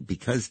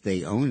because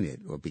they own it,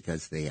 or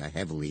because they are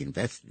heavily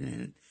invested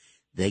in it,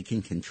 they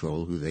can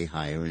control who they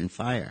hire and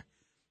fire.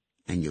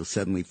 And you'll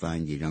suddenly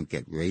find you don't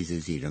get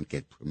raises, you don't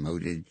get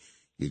promoted,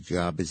 your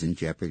job is in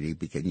jeopardy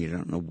because you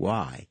don't know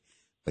why.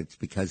 But it's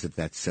because of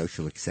that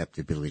social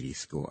acceptability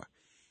score.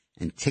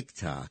 And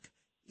TikTok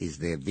is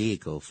their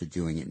vehicle for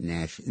doing it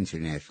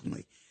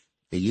internationally.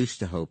 They used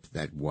to hope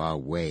that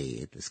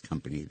Huawei, this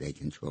company they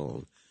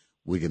controlled,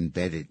 would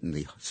embed it in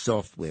the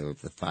software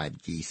of the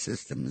 5G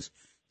systems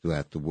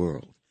throughout the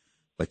world.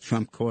 But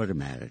Trump caught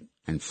him at it,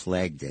 and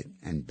flagged it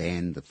and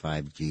banned their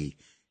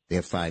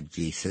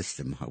 5G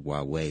system,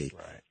 Huawei,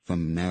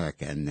 from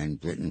America, and then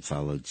Britain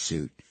followed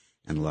suit,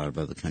 and a lot of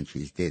other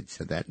countries did.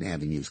 So that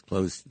avenue is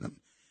closed to them.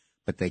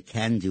 But they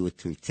can do it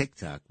through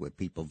TikTok, where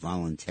people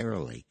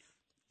voluntarily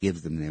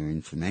give them their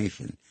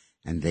information,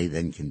 and they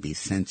then can be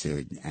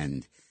censored,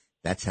 and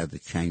that's how the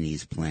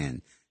Chinese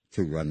plan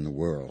to run the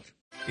world.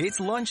 It's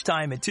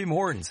lunchtime at Tim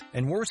Hortons,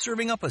 and we're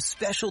serving up a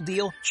special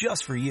deal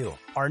just for you.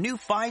 Our new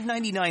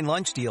 $5.99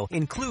 lunch deal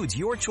includes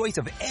your choice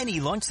of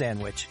any lunch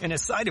sandwich and a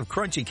side of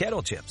crunchy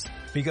kettle chips.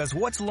 Because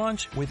what's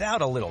lunch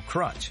without a little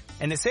crunch?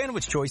 And the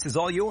sandwich choice is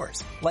all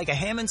yours, like a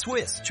ham and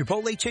Swiss,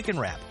 Chipotle chicken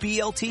wrap,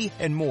 BLT,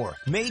 and more,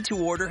 made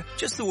to order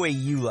just the way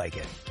you like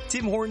it.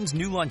 Tim Hortons'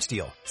 new lunch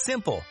deal.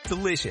 Simple,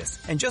 delicious,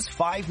 and just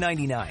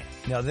 $5.99.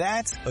 Now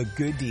that's a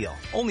good deal.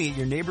 Only at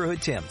your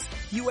neighborhood Tim's.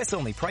 U.S.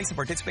 only. Price and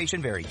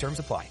participation vary. Terms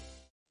apply.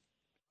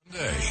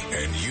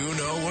 And you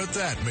know what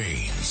that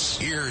means.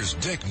 Here's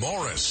Dick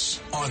Morris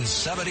on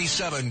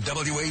 77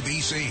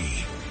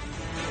 WABC.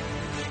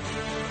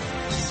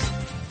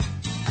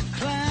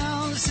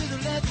 Clowns to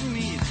the left of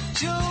me,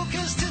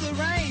 jokers to the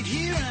right.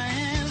 Here I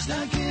am,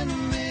 stuck in the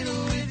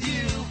middle with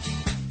you.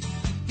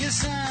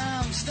 Yes,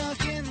 I'm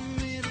stuck in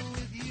the middle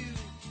with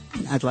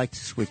you. I'd like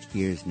to switch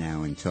gears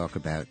now and talk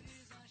about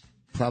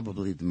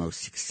probably the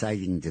most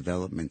exciting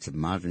development of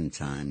modern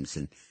times,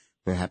 and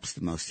perhaps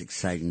the most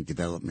exciting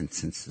development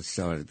since the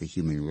start of the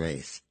human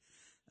race.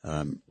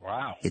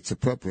 Wow. It's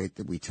appropriate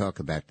that we talk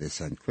about this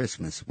on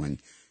Christmas, when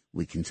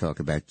we can talk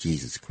about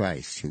Jesus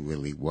Christ, who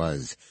really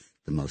was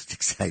the most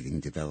exciting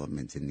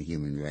development in the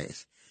human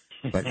race.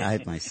 But I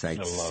have my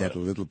sights set a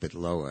little bit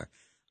lower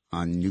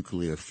on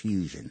nuclear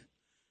fusion.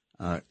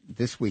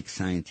 This week,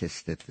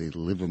 scientists at the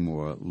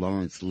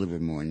Lawrence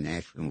Livermore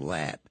National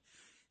Lab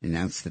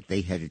announced that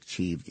they had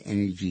achieved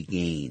energy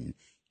gain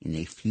in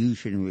a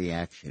fusion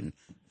reaction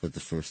for the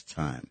first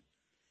time.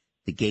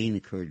 The gain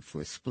occurred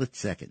for a split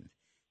second,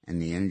 and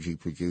the energy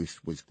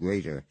produced was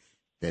greater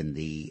than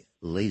the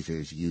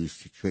lasers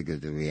used to trigger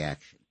the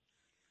reaction.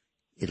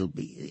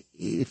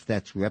 If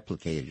that's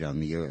replicated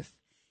on the Earth,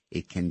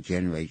 it can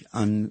generate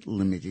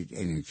unlimited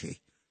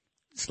energy.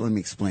 So let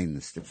me explain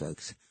this to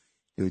folks.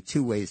 There are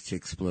two ways to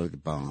explode a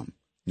bomb,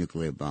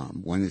 nuclear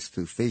bomb. One is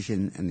through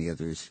fission, and the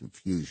other is through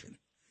fusion.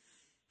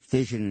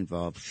 Fission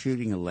involves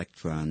shooting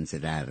electrons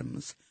at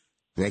atoms,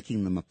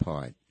 breaking them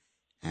apart,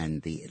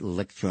 and the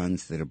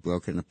electrons that are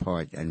broken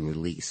apart and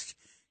released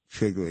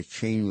trigger a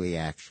chain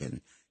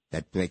reaction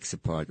that breaks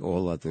apart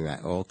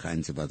all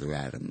kinds of other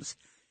atoms.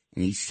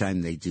 And each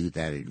time they do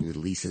that, it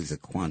releases a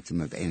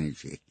quantum of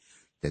energy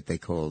that they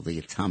call the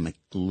atomic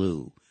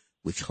glue,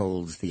 which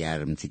holds the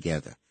atom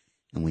together.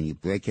 And when you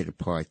break it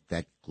apart,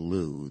 that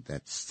glue,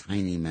 that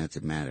tiny amount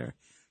of matter,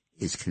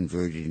 is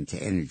converted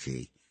into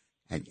energy,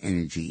 and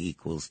energy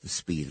equals the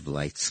speed of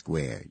light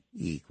squared,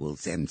 E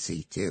equals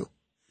MC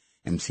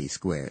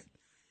squared.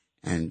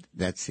 And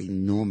that's an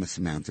enormous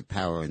amount of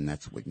power, and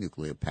that's what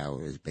nuclear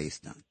power is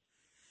based on.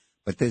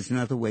 But there's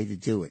another way to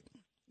do it,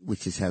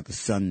 which is how the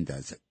sun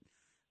does it.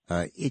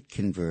 It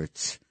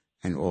converts,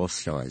 and all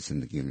stars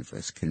in the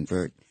universe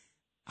convert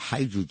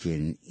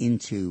hydrogen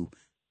into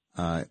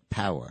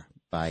power,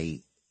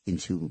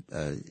 into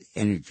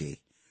energy,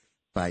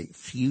 by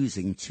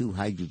fusing two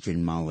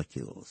hydrogen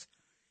molecules.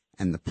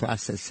 And the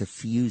process of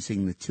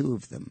fusing the two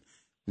of them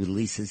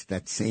releases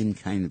that same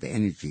kind of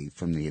energy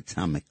from the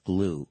atomic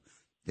glue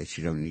that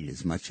you don't need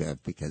as much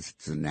of because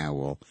it's now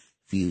all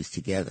fused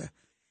together.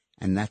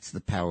 And that's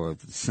the power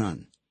of the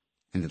sun.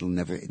 And it'll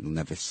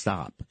never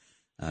stop.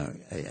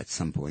 At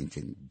some point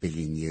in a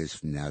billion years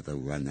from now, they'll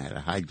run out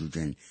of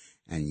hydrogen,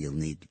 and you'll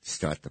need to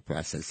start the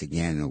process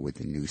again, or with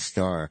a new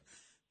star.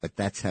 But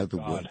that's how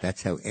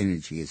that's how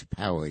energy is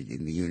powered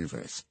in the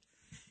universe.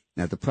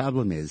 Now the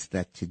problem is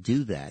that to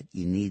do that,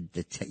 you need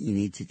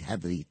to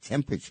have the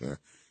temperature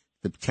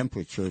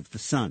of the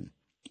sun.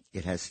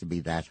 It has to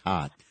be that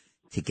hot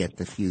to get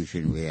the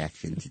fusion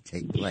reaction to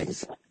take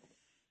place.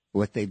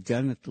 What they've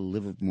done at the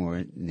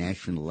Livermore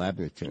National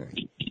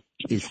Laboratory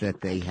is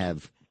that they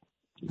have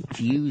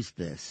fused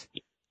this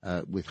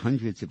with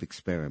hundreds of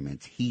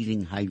experiments,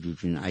 heating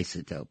hydrogen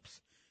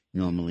isotopes,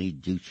 normally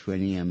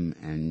deuterium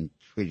and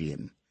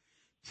tritium,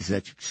 to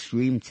such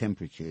extreme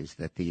temperatures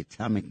that the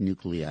atomic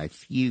nuclei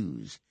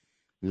fuse,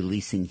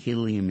 releasing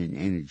helium and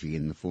energy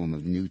in the form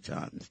of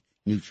neutrons.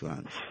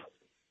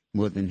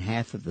 More than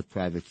half of the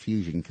private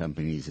fusion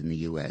companies in the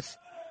U.S.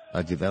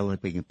 are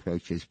developing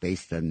approaches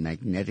based on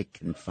magnetic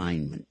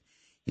confinement,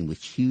 in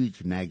which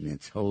huge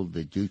magnets hold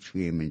the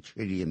deuterium and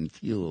tritium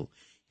fuel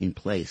in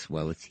place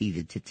while it's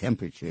heated to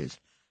temperatures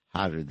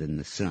hotter than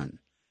the sun.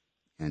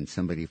 And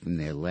somebody from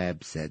their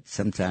lab said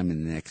sometime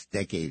in the next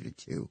decade or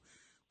two,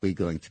 we're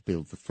going to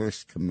build the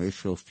first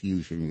commercial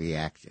fusion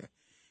reactor.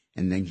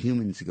 And then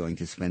humans are going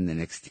to spend the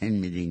next 10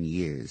 million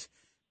years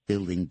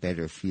building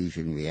better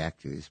fusion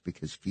reactors,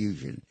 because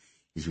fusion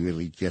is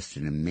really just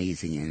an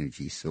amazing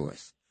energy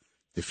source.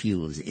 The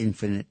fuel is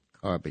infinite,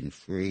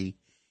 carbon-free,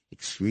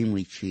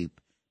 extremely cheap.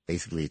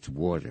 Basically, it's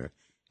water,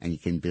 and you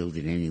can build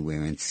it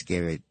anywhere and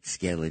scale it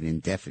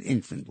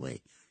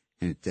infinitely,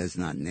 and it does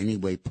not in any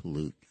way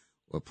pollute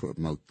or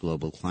promote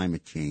global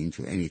climate change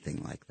or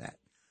anything like that.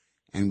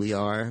 And we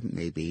are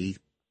maybe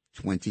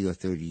 20 or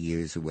 30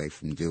 years away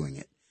from doing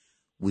it.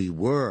 We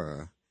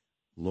were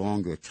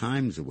longer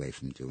times away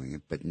from doing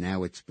it, but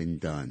now it's been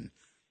done.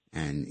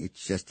 And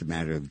it's just a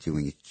matter of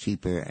doing it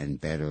cheaper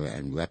and better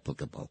and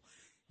replicable.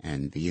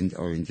 And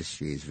our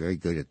industry is very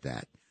good at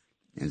that,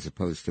 as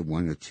opposed to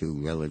one or two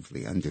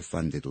relatively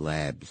underfunded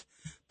labs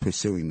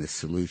pursuing the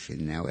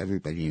solution. Now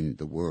everybody in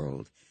the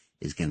world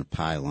is going to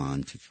pile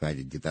on to try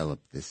to develop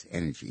this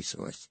energy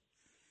source.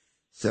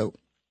 So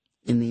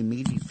in the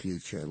immediate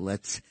future,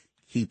 let's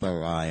keep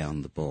our eye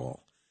on the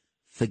ball.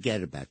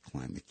 Forget about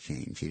climate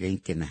change. It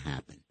ain't going to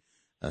happen.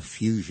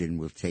 Fusion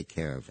will take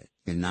care of it.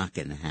 You're not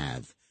going to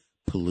have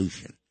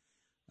pollution.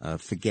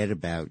 Forget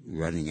about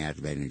running out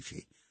of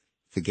energy.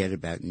 Forget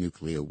about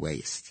nuclear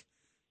waste.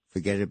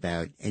 Forget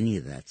about any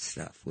of that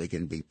stuff. We're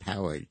going to be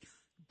powered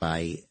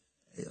by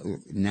a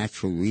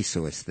natural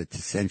resource that's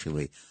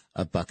essentially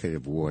a bucket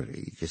of water.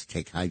 You just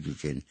take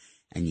hydrogen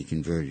and you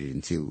convert it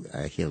into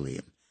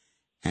helium.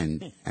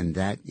 And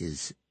that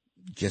is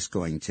just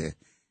going to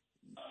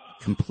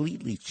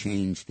completely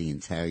change the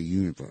entire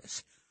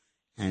universe.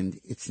 And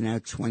it's now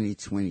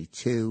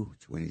 2022,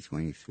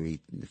 2023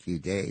 in a few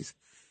days.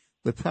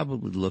 We're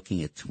probably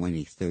looking at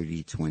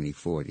 2030,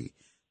 2040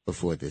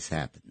 before this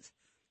happens.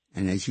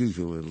 And as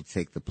usual, it'll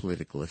take the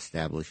political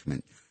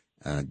establishment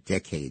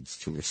decades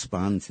to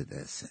respond to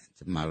this,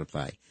 to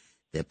modify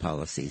their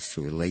policies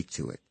to relate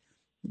to it.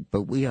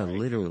 But we are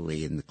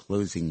literally in the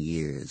closing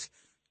years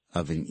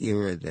of an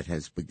era that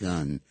has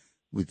begun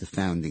with the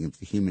founding of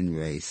the human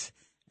race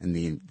and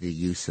the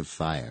use of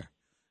fire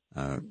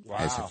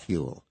as a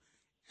fuel.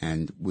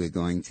 And we're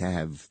going to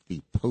have the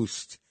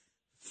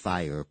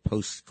post-fire,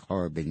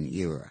 post-carbon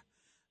era,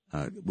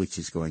 which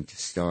is going to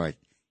start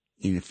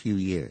in a few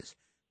years,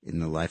 in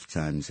the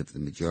lifetimes of the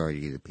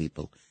majority of the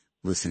people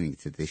listening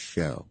to this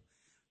show.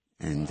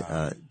 And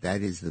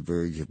that is the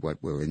verge of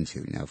what we're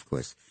into. Now, of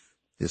course,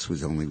 this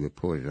was only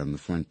reported on the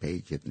front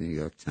page of the New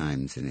York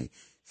Times in a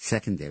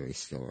secondary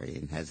story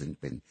and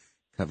hasn't been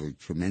covered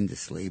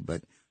tremendously,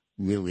 but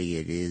really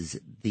it is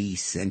the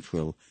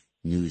central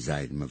news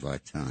item of our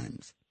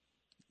times.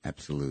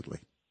 Absolutely.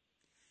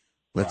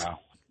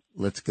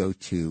 Let's go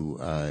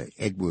to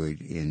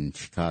Edward in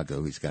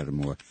Chicago, who's got a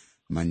more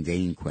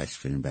mundane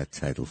question about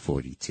Title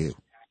 42.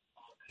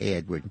 Hey,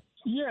 Edward.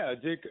 Yeah,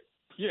 Dick.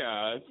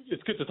 Yeah,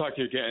 it's good to talk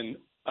to you again.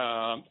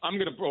 I'm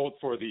going to vote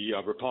for the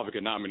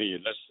Republican nominee.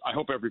 I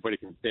hope everybody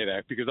can say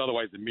that, because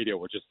otherwise the media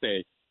will just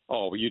say,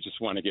 oh, well, you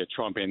just want to get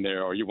Trump in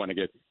there or you want to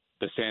get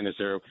DeSantis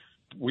there.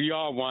 We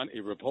all want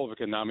a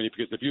Republican nominee,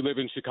 because if you live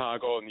in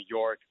Chicago, New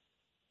York,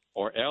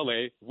 or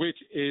L.A., which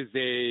is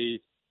a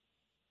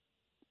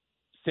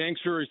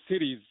sanctuary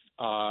cities,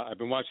 I've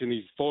been watching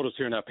these photos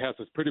here in El Paso.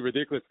 It's pretty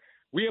ridiculous.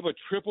 We have a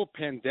triple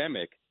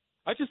pandemic.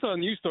 I just saw a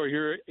news story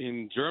here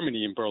in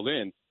Germany, in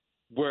Berlin,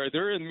 where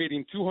they're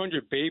admitting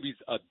 200 babies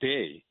a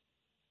day.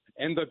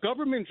 And the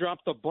government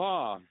dropped the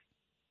ball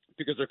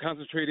because they're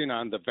concentrating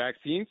on the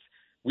vaccines.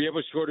 We have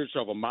a shortage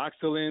of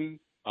amoxicillin,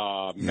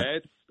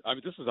 meds. I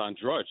mean, this is on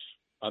Drudge,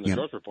 on the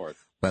Drudge Report.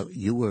 Well,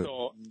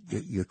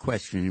 your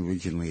question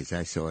originally, as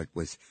I saw it,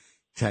 was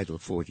Title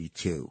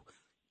 42.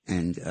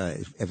 And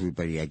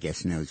everybody, I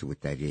guess, knows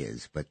what that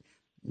is. But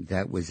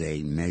that was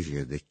a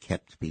measure that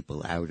kept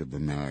people out of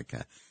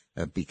America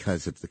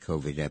because of the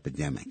COVID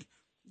epidemic.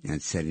 And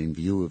said in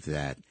view of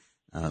that,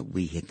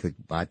 we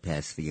could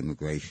bypass the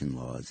immigration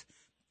laws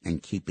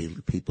and keep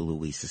people who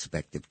we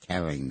suspect of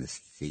carrying this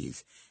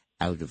disease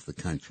out of the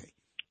country.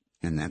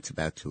 And that's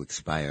about to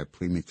expire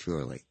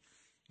prematurely.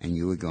 And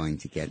you are going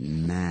to get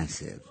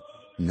massive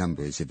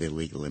numbers of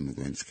illegal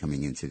immigrants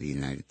coming into the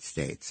United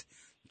States.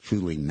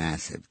 Truly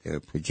massive. There are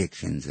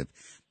predictions of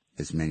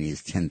as many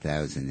as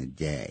 10,000 a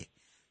day.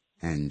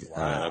 And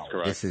that's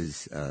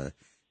correct.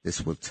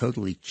 This will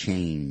totally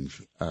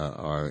change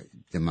our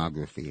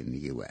demography in the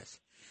U.S.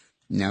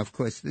 Now, of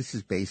course, this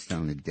is based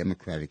on a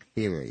democratic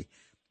theory,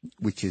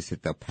 which is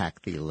that they'll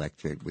pack the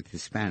electorate with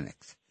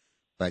Hispanics.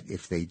 But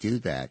if they do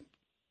that,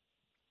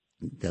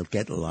 they'll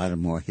get a lot of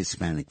more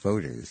Hispanic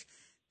voters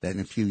that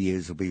in a few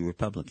years will be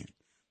Republican,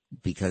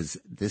 because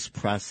this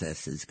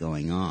process is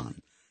going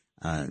on.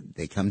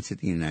 They come to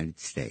the United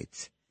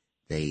States.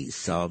 They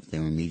solve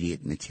their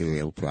immediate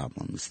material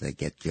problems. They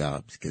get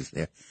jobs because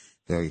they're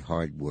very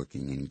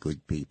hardworking and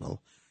good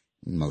people,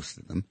 most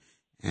of them.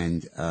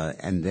 And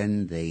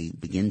then they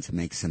begin to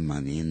make some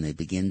money, and they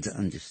begin to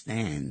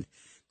understand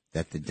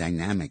that the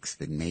dynamics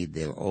that made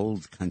their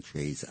old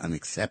countries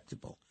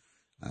unacceptable,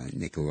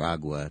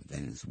 Nicaragua,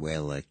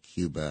 Venezuela,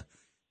 Cuba,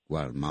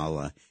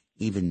 Guatemala,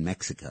 even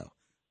Mexico,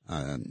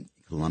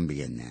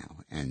 Colombia now,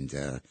 and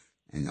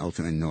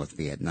ultimately North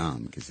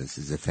Vietnam, because this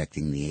is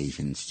affecting the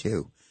Asians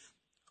too,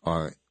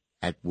 are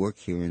at work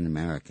here in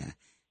America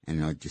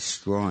and are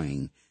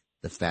destroying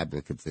the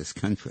fabric of this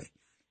country.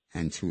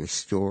 And to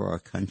restore our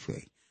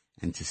country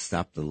and to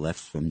stop the left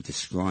from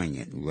destroying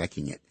it and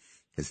wrecking it,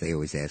 because they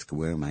always ask,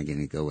 where am I going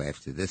to go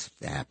after this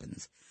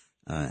happens?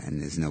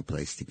 And there's no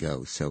place to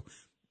go. So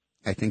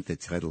I think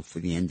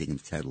the ending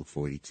of Title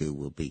 42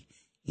 will be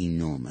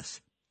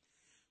enormous.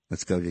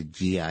 Let's go to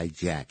G.I.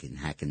 Jack in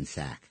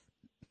Hackensack.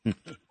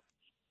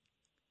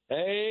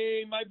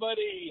 Hey, my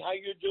buddy. How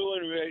you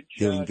doing, Rich?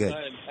 Doing good.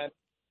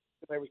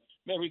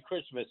 Merry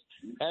Christmas.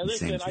 And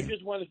listen, I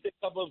just want to say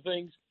a couple of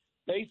things.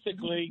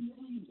 Basically,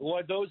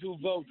 those who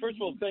vote, first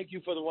of all, thank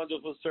you for the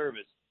wonderful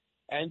service.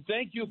 And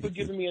thank you for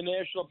giving me a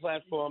national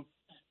platform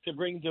to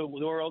bring to the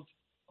world,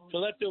 to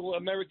let the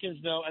Americans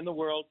know and the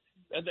world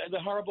the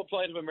horrible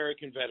plight of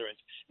American veterans.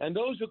 And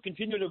those who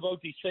continue to vote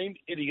these same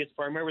idiots,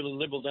 primarily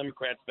liberal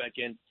Democrats back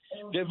in,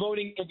 they're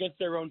voting against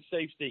their own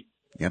safety.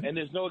 Yep. And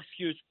there's no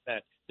excuse for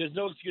that. There's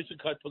no excuse to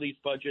cut police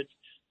budgets.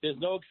 There's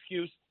no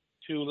excuse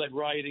to let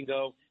rioting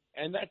go.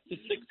 And that's the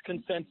sixth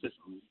consensus.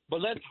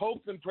 But let's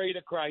hope and pray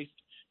to Christ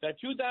that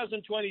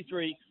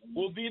 2023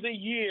 will be the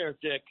year,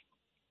 Dick,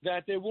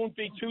 that there won't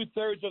be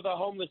 2/3 of the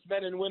homeless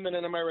men and women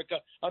in America,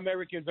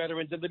 American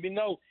veterans, and there'll be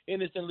no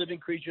innocent living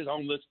creatures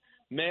homeless,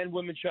 man,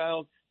 woman,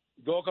 child,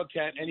 dog or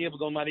cat, any of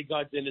Almighty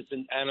God's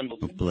innocent animals.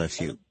 Oh,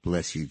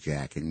 bless you,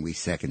 Jack, and we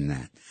second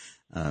that.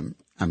 I'm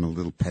a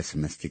little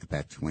pessimistic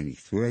about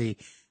 23,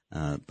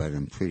 but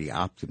I'm pretty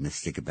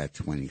optimistic about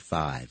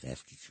 25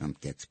 after Trump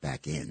gets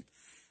back in.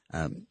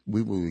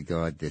 We will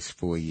regard this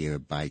 4-year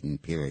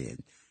Biden period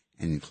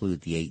and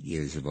include the 8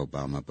 years of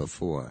Obama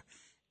before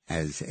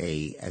as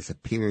a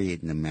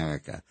period in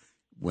America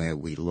where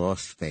we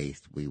lost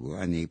faith. We were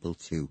unable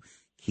to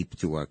keep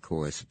to our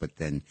course, but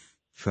then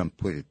Trump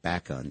put it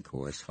back on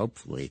course,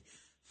 hopefully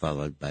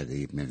followed by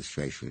the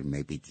administration and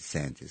maybe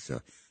DeSantis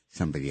or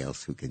somebody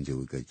else who can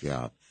do a good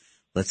job.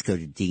 Let's go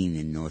to Dean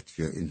in North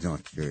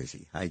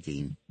Jersey. Hi,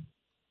 Dean.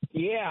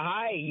 Yeah,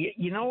 hi.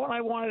 You know what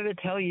I wanted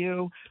to tell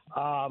you?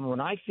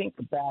 When I think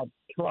about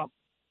Trump,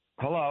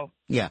 hello?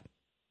 Yeah.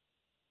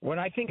 When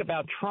I think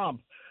about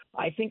Trump,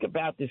 I think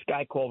about this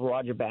guy called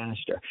Roger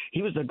Bannister.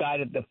 He was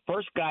the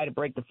first guy to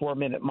break the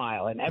 4-minute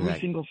mile, and every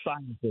single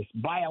scientist,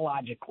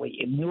 biologically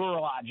and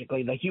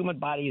neurologically, the human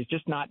body is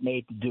just not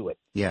made to do it.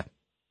 Yeah.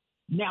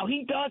 Now,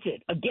 he does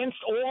it. Against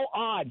all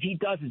odds, he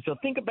does it. So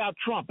think about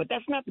Trump. But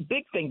that's not the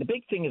big thing. The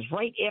big thing is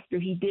right after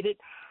he did it,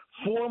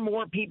 4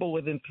 more people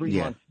within 3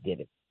 months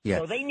did it. Yeah.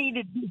 So they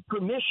needed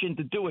permission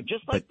to do it,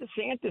 just like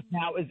DeSantis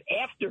now is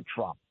after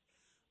Trump.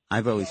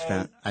 I've always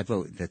found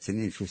that's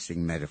an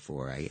interesting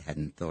metaphor. I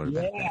hadn't thought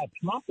about that. Yeah,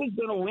 Trump is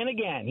going to win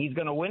again. He's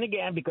going to win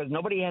again because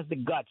nobody has the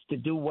guts to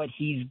do what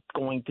he's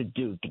going to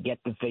do to get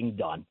the thing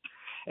done.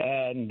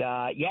 And,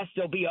 yes,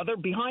 there'll be other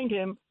behind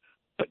him,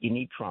 but you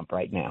need Trump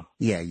right now.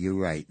 Yeah, you're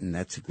right, and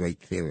that's a great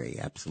theory,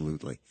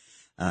 absolutely.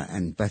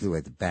 And by the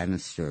way, the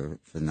Bannister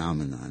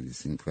phenomenon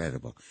is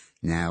incredible.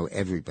 Now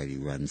everybody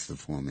runs the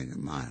 4-minute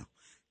mile,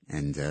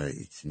 and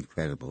it's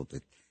incredible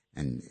that,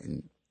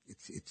 and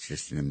it's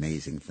just an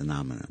amazing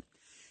phenomenon.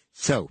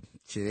 So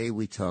today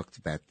we talked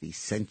about the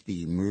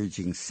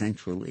emerging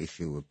central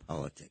issue of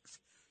politics,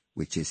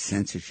 which is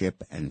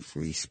censorship and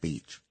free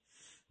speech.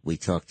 We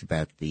talked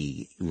about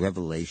the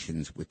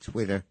revelations with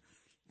Twitter,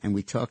 and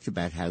we talked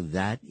about how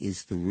that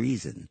is the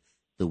reason,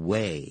 the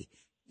way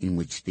in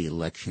which the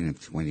election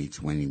of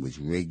 2020 was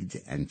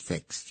rigged and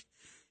fixed.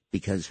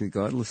 Because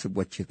regardless of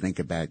what you think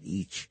about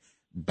each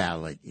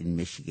ballot in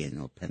Michigan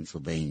or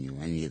Pennsylvania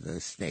or any of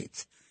those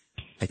states,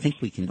 I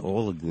think we can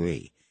all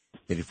agree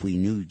that if we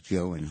knew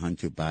Joe and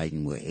Hunter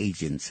Biden were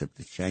agents of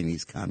the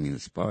Chinese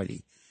Communist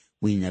Party,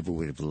 we never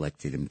would have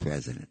elected him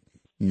president,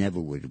 never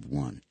would have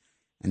won.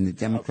 And the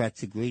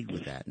Democrats agreed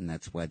with that, and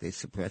that's why they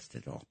suppressed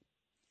it all.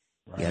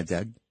 Right. Yeah,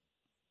 Doug?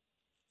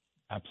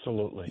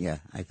 Absolutely. Yeah,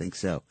 I think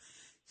so.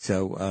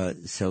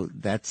 So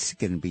that's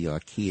going to be our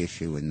key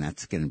issue, and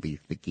that's going to be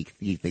the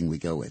key thing we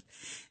go with.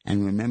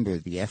 And remember,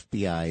 the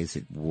FBI is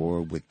at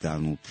war with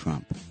Donald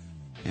Trump.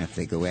 And if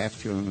they go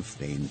after him, if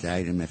they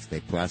indict him, if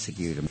they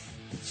prosecute him,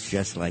 it's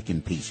just like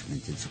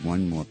impeachment. It's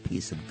one more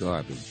piece of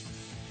garbage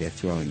they're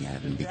throwing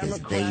at him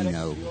because they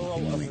know he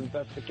can win.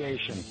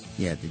 Investigation.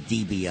 Yeah, the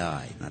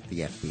DBI, not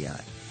the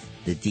FBI.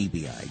 The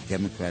DBI,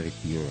 Democratic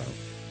Bureau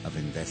of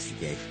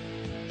Investigation.